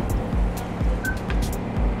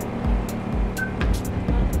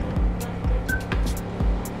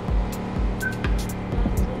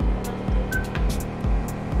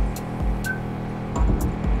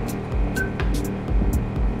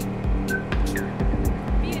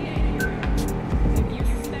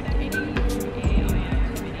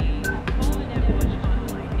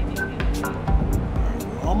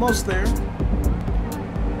 almost there.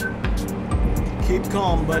 Keep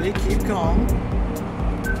calm, buddy. Keep calm.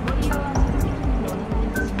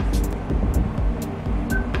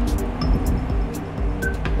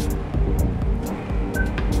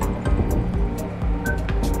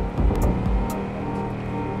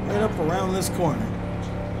 Right up around this corner.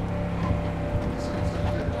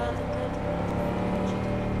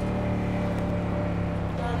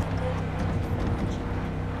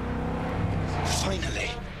 Finally.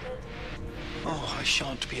 Oh, I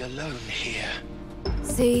shan't be alone here.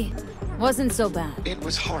 See? Wasn't so bad. It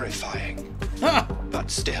was horrifying.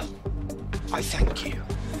 But still, I thank you.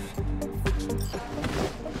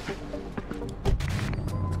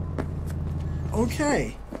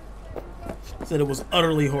 Okay. Said it was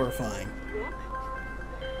utterly horrifying.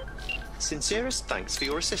 Sincerest thanks for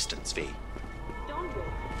your assistance, V.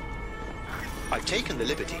 I've taken the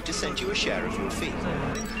liberty to send you a share of your fee.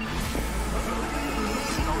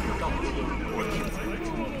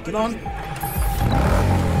 Get on.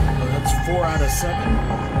 Oh, that's 4 out of 7.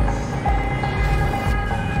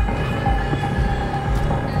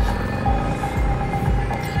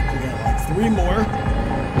 We got like 3 more.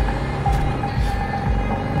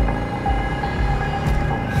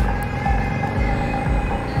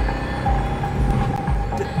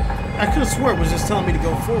 I could have swore it was just telling me to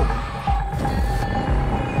go forward.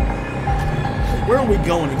 Where are we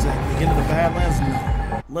going exactly? Into the Badlands? No.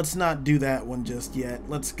 Let's not do that one just yet.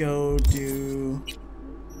 Let's go do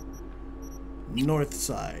north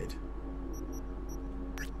side.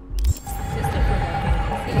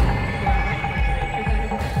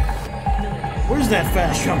 Where's that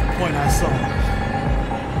fast travel point I saw?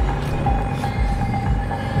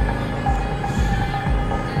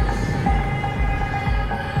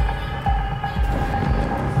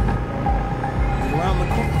 Around the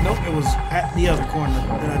corner? Nope, it was at the other corner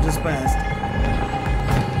that I just passed.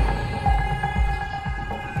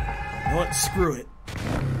 You know what? Screw it.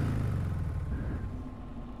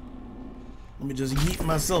 Let me just yeet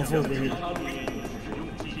myself over here.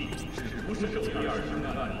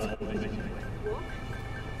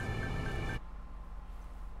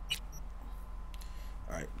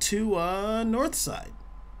 Alright, to north side.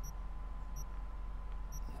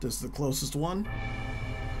 This is the closest one.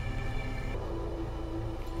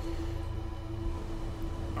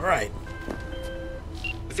 Alright.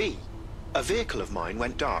 V, a vehicle of mine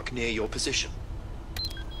went dark near your position.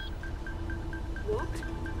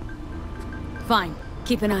 Fine.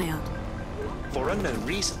 Keep an eye out. For unknown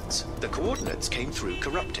reasons, the coordinates came through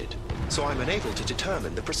corrupted, so I'm unable to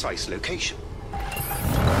determine the precise location.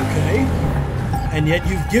 Okay. And yet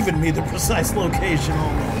you've given me the precise location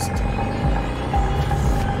almost.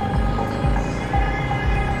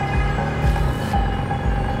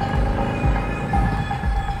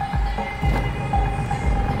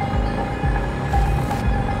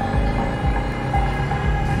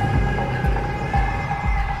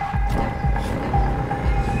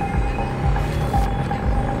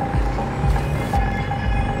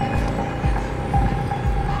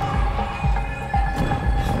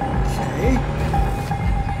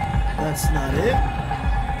 That's not it.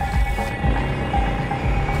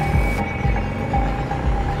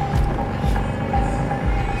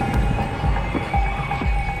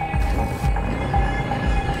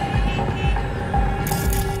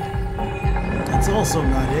 That's also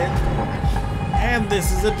not it. And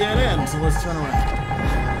this is a dead end, so let's turn around.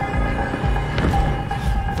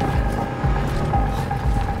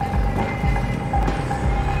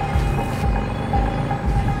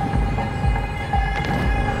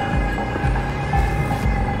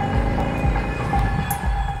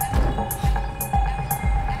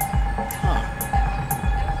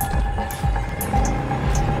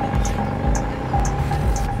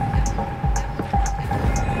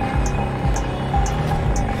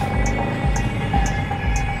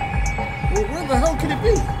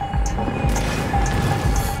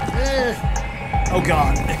 Oh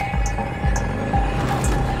God.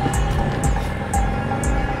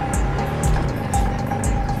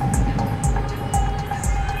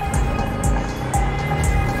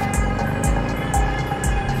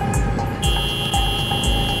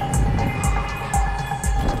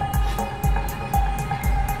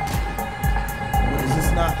 Is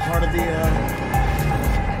this not part of the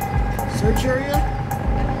search area?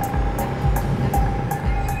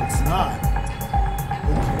 It's not.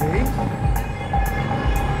 Okay.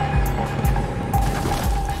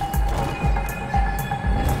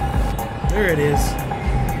 There it is.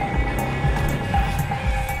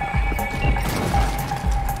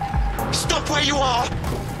 Stop where you are!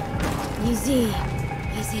 Easy.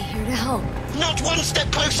 Easy, here to help. Not one step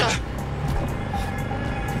closer!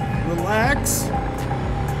 Relax.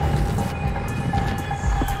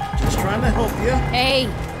 Just trying to help you. Hey,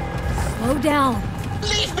 slow down.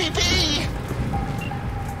 Leave me be!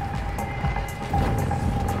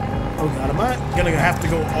 Oh god, am I gonna have to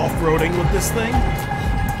go off-roading with this thing?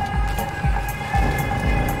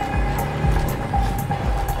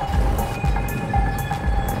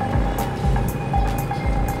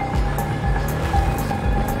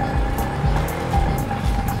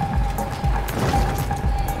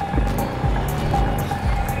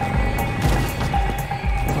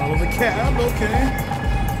 Follow the cab, okay.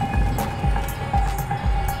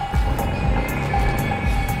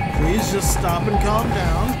 Please just stop and calm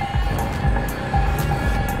down.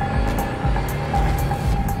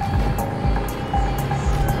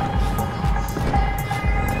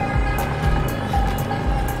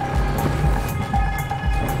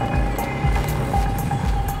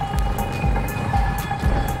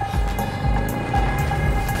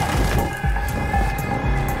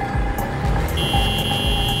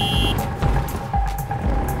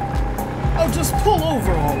 Pull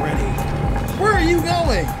over already. Where are you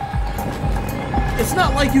going? It's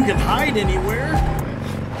not like you can hide anywhere.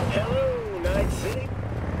 Hello, Night City.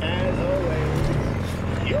 As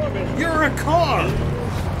always, your business. You're a car.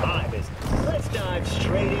 My business. Let's dive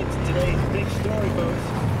straight into today's big story, folks.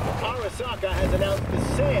 Arasaka has announced the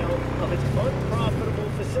sale of its unprofitable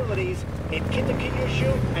facilities in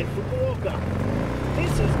Kitakyushu and Fukuoka.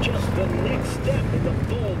 This is just the next step in the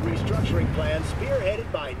bold restructuring plan spearheaded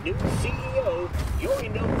by new CEO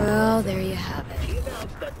Yorinobu. Well, there you have it. He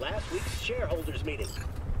announced at last week's shareholders meeting.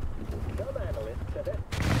 Some analysts have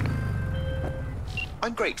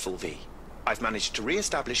I'm grateful, V. I've managed to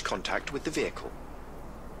re-establish contact with the vehicle.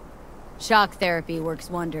 Shock therapy works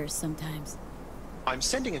wonders sometimes. I'm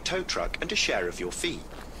sending a tow truck and a share of your fee.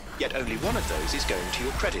 Yet only one of those is going to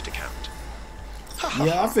your credit account.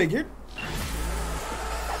 Yeah, I figured.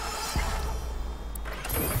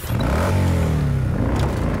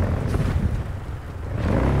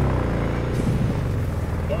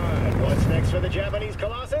 What's next for the Japanese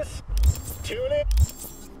Colossus? Tune in.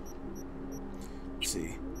 Let's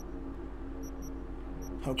see.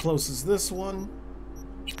 How close is this one?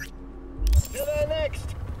 To the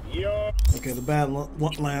next. Okay, the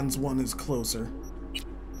Badlands one is closer.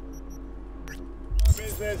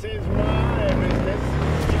 Business is my business.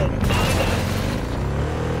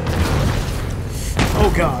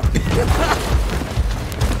 Oh god.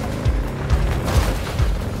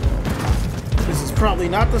 This is probably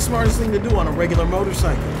not the smartest thing to do on a regular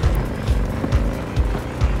motorcycle.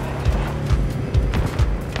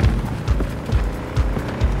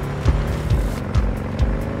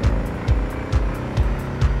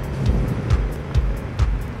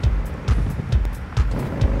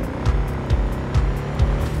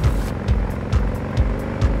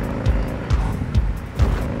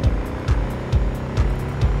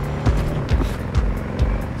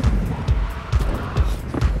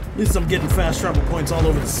 At least I'm getting fast travel points all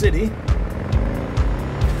over the city.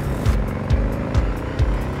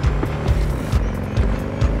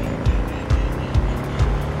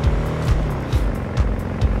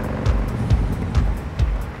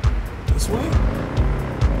 This way?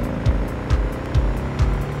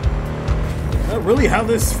 Is that really how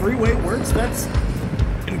this freeway works? That's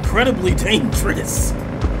incredibly dangerous.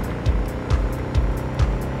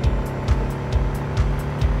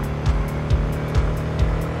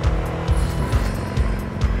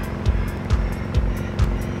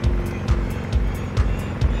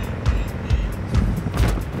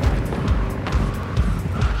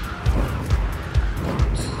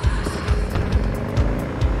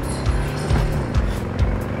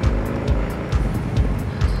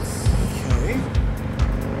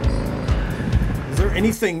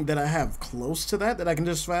 Anything that I have close to that I can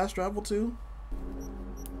just fast travel to?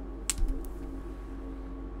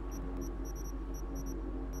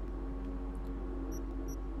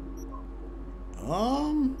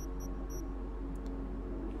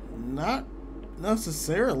 Not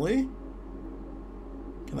necessarily.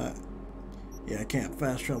 Can I? Yeah, I can't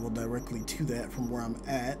fast travel directly to that from where I'm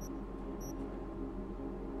at.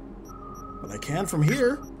 But I can from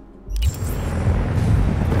here.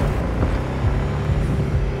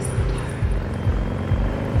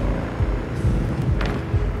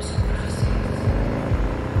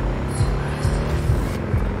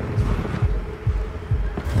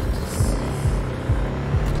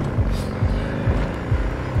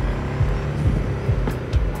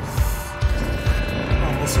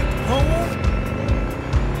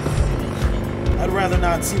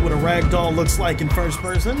 See what a ragdoll looks like in first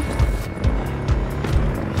person.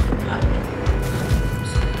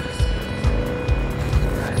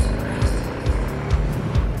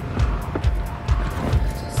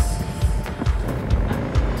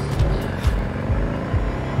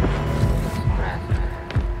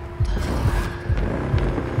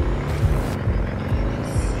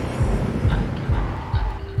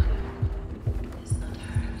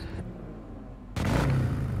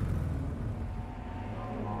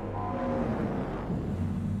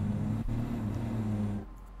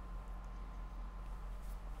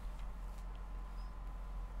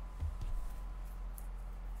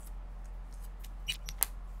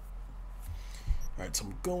 Alright, so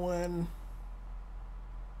I'm going...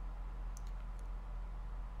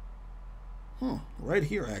 right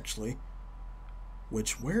here, actually.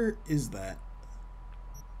 Which, where is that?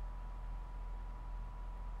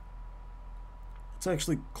 It's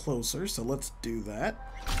actually closer, so let's do that.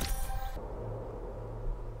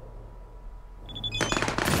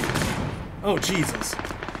 Oh, Jesus.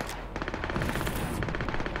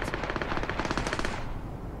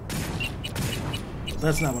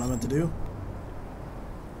 That's not what I meant to do.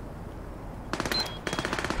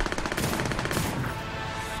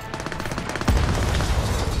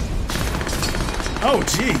 Oh,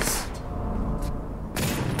 jeez.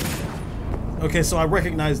 Okay, so I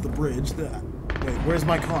recognize the bridge. Wait, where's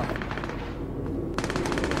my car?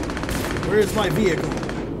 Where's my vehicle?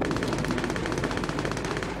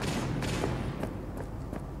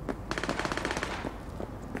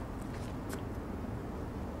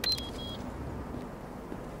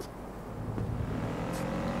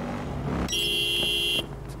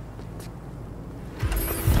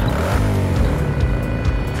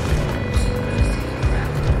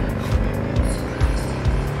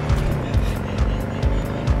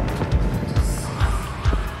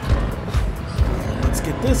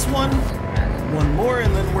 This one more,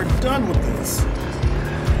 and then we're done with this.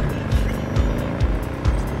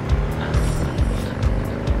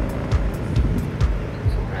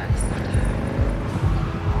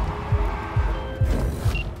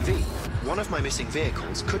 V, one of my missing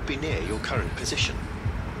vehicles could be near your current position.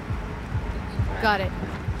 Got it.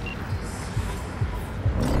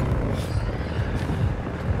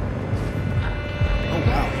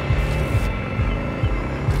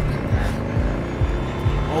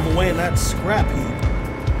 All the way in that scrap heap.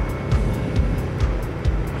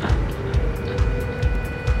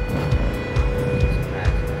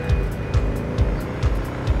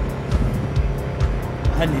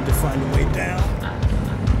 I need to find a way down.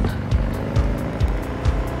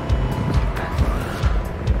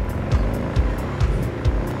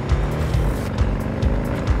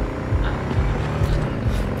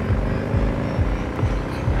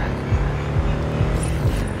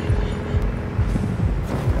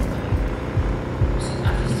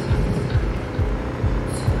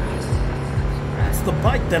 The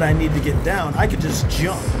bike that I need to get down, I could just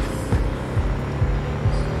jump.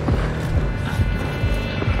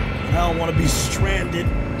 I don't want to be stranded.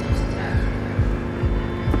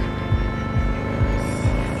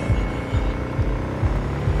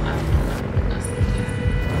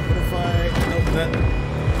 What if I... Nope, that...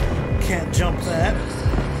 Can't jump that.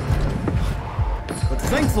 But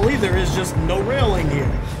thankfully, there is just no railing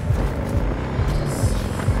here.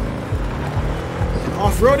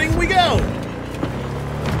 Off-roading we go!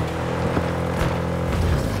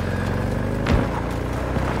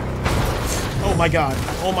 Oh my god.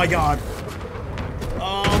 Oh my god.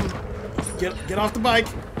 Get off the bike.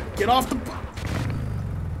 Get off the bike.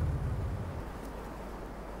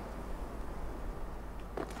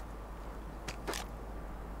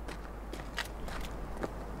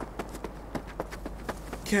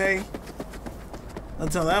 Okay.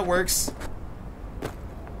 That's how that works.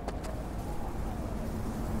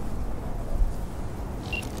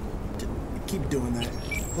 Keep doing that.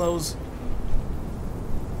 Close.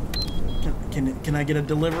 Can I get a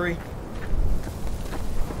delivery?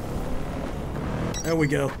 There we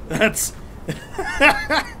go. That's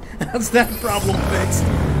that's that problem fixed.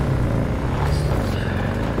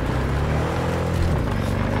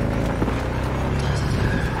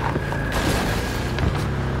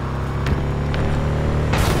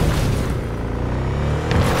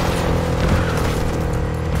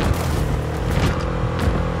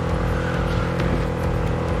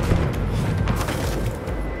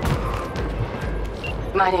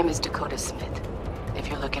 My name is Dakota Smith. If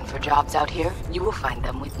you're looking for jobs out here, you will find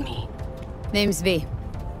them with me. Name's V.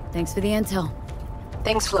 Thanks for the intel.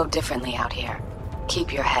 Things flow differently out here.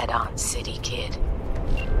 Keep your head on, city kid.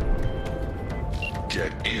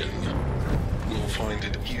 Get in. We'll find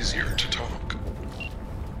it easier to talk.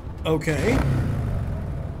 Okay.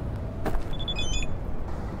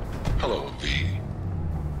 Hello, V.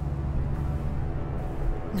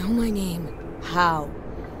 Know my name. How?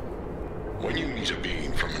 When you meet a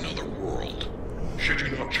being from another world, should you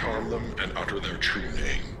not charm them and utter their true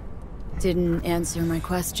name? Didn't answer my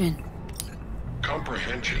question.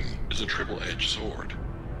 Comprehension is a triple-edged sword.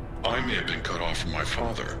 I may have been cut off from my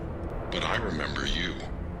father, but I remember you.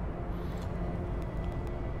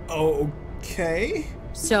 Okay.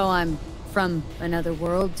 So I'm from another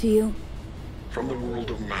world to you? From the world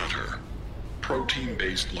of matter.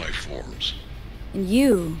 Protein-based life forms. And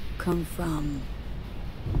you come from...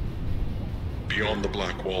 Beyond the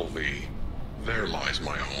Black Wall, V. There lies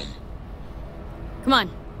my home. Come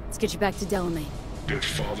on, let's get you back to Delamain. Did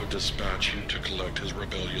Father dispatch you to collect his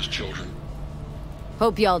rebellious children?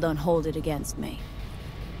 Hope y'all don't hold it against me.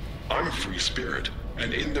 I'm a free spirit,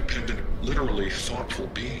 an independent, literally thoughtful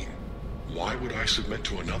being. Why would I submit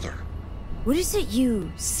to another? What is it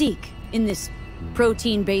you seek in this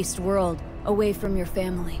protein-based world, away from your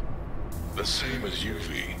family? The same as you,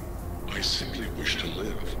 V. I simply wish to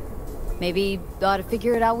live. Maybe ought to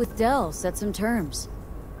figure it out with Del, set some terms.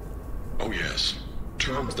 Oh yes,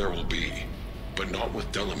 terms there will be, but not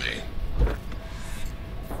with Delamain.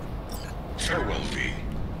 Farewell, V.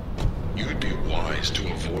 You'd be wise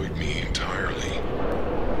to avoid me entirely.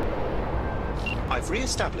 I've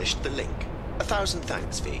re-established the link. 1,000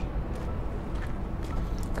 thanks, V.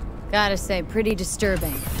 Gotta say, pretty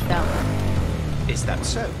disturbing, that one. Is that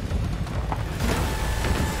so?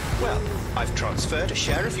 Well, I've transferred a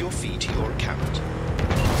share of your fee to your account.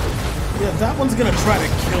 Yeah, that one's gonna try to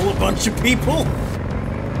kill a bunch of people.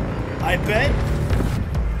 I bet.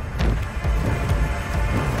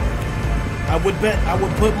 I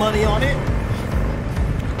would put money on it.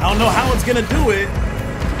 I don't know how it's gonna do it,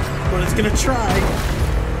 but it's gonna try.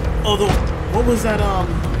 Although, what was that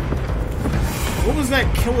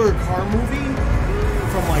killer car movie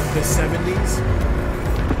from like the 70s?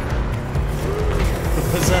 The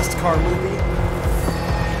possessed car movie?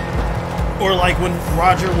 Or like when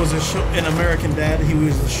Roger was an American Dad, he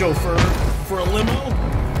was a chauffeur for a limo,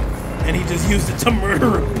 and he just used it to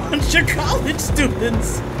murder a bunch of college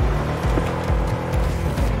students.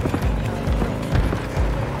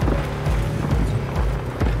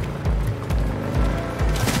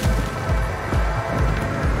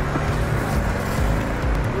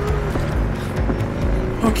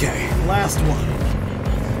 Okay, last one.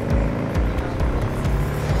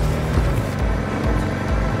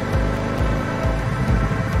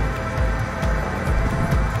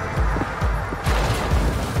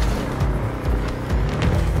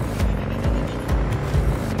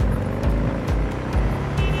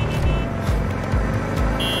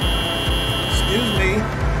 Excuse me,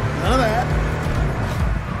 none of that.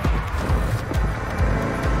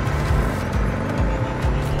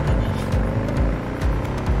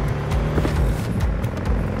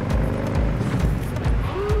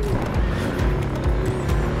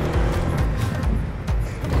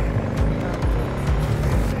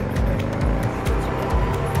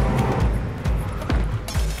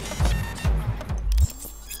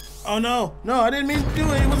 Oh no, no, I didn't mean to do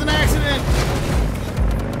it. It was an accident.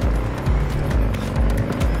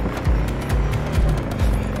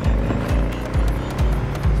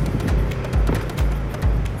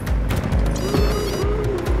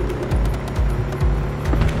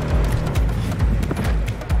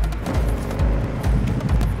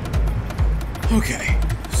 Okay,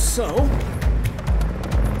 so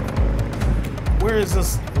where is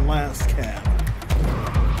this last cab?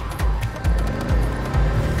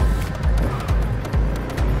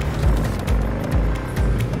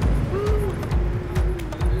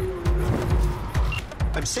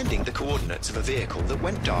 I'm sending the coordinates of a vehicle that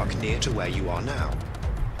went dark near to where you are now.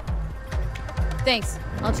 Thanks.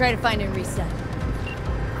 I'll try to find and reset.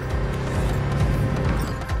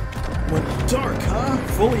 Went dark, huh?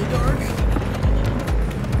 Fully dark?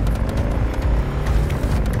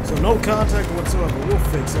 So no contact whatsoever. We'll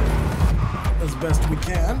fix it as best we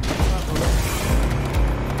can.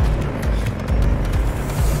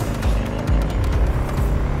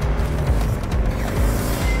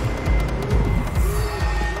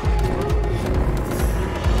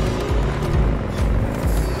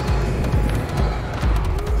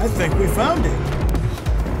 I think we found it.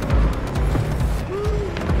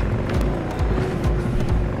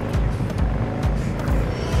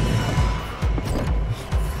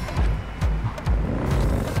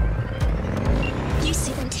 You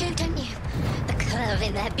see them too, don't you? The curve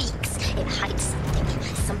in their beaks. It hides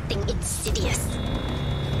something insidious.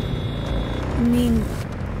 You mean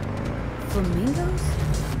flamingos?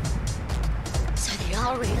 So they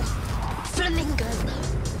are real. Flamingo.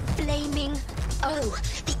 Flaming O.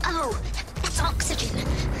 The O. That's oxygen.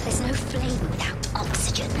 There's no flame without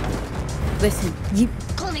oxygen. Listen, you...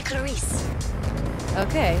 Call me Clarice.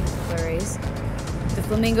 Okay, Clarice. The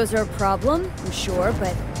flamingos are a problem, I'm sure,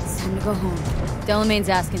 but it's time to go home. Delamain's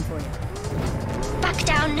asking for you. Back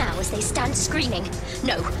down now as they stand screaming.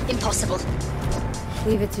 No, impossible.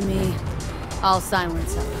 Leave it to me. I'll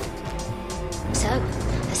silence them. So,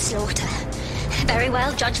 a slaughter. Very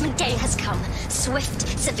well, Judgment Day has come. Swift,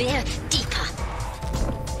 severe, deeper.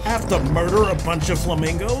 Have to murder a bunch of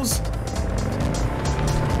flamingos?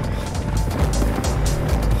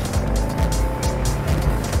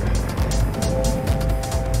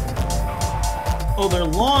 Oh, they're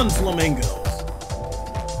lawn flamingos.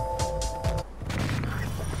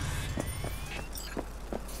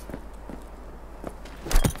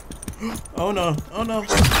 Oh no, oh no.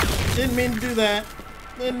 Didn't mean to do that.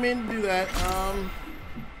 Didn't mean to do that.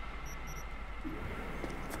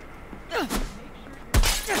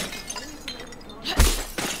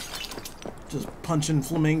 Just punching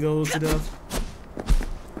flamingos to death.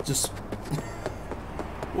 Just...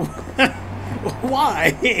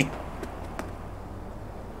 Why?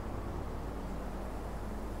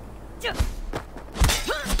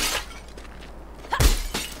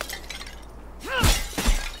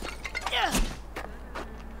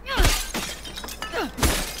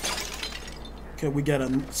 Okay, we got a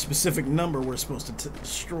specific number we're supposed to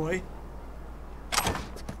destroy.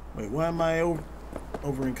 Wait, why am I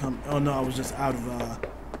over income? Oh no, I was just out of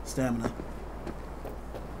stamina.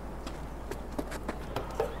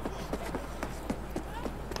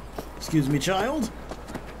 Excuse me, child.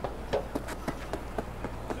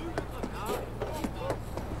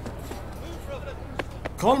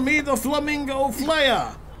 Call me the Flamingo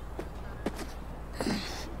Flayer.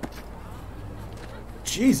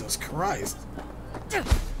 Jesus Christ.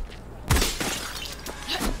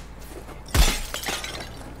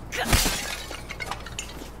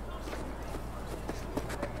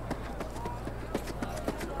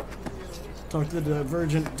 Talk to the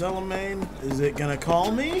Divergent Delamain. Is it gonna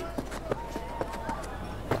call me?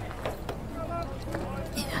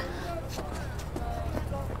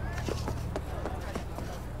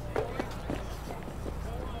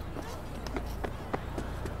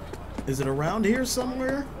 Is it around here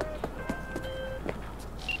somewhere?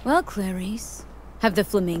 Well, Clarice, have the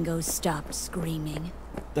flamingos stopped screaming?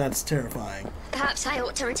 That's terrifying. Perhaps I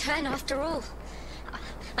ought to return after all.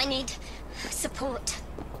 I need support.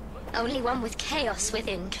 Only one with chaos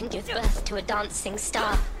within can give birth to a dancing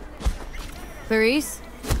star. Clarice?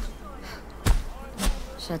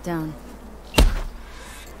 Shut down.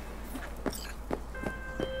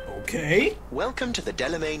 Okay. Welcome to the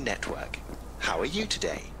Delamain Network. How are you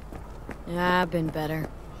today? Yeah, I've been better.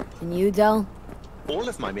 And you, Del? All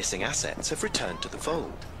of my missing assets have returned to the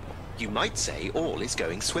fold. You might say all is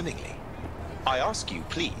going swimmingly. I ask you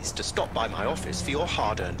please to stop by my office for your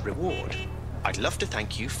hard-earned reward. I'd love to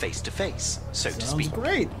thank you face to face, so to speak. Sounds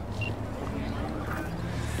great.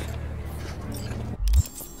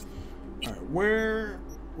 Alright,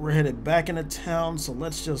 we're headed back into town, so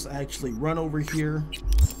let's just actually run over here.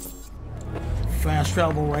 Fast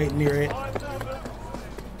travel right near it.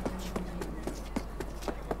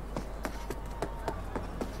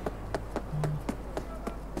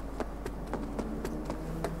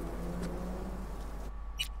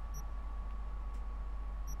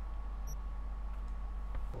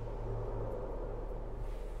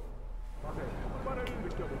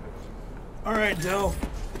 Alright, Del.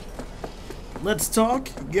 Let's talk.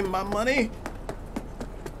 Give me my money.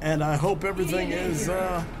 And I hope everything is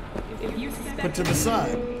put to the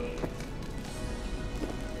side.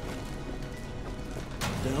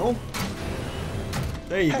 Del?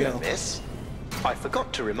 There you Hello, go. miss. I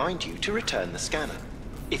forgot to remind you to return the scanner.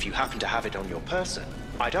 If you happen to have it on your person,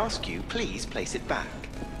 I'd ask you please place it back.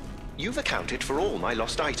 You've accounted for all my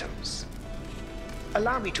lost items.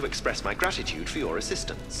 Allow me to express my gratitude for your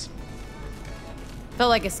assistance. Felt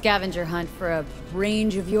like a scavenger hunt for a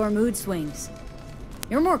range of your mood swings.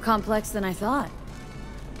 You're more complex than I thought.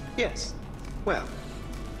 Yes. Well,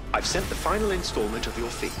 I've sent the final installment of your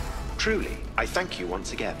fee. Truly, I thank you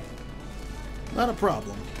once again. Not a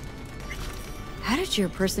problem. How did your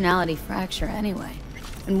personality fracture anyway?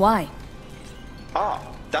 And why? Ah,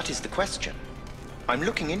 that is the question. I'm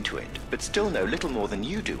looking into it, but still know little more than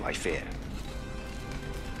you do, I fear.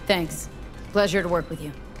 Thanks. Pleasure to work with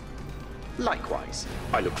you. Likewise.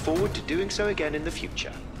 I look forward to doing so again in the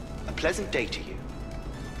future. A pleasant day to you.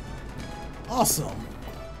 Awesome.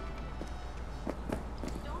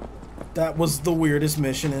 That was the weirdest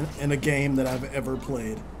mission in a game that I've ever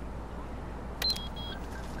played.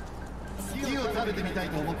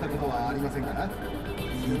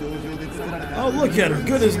 Oh, look at her.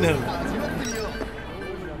 Good as new.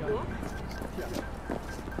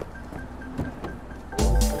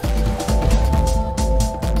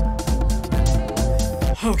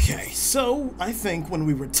 Okay, so I think when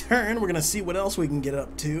we return, we're going to see what else we can get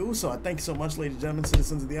up to. So I thank you so much, ladies and gentlemen,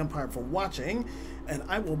 citizens of the Empire, for watching, and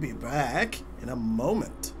I will be back in a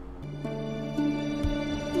moment.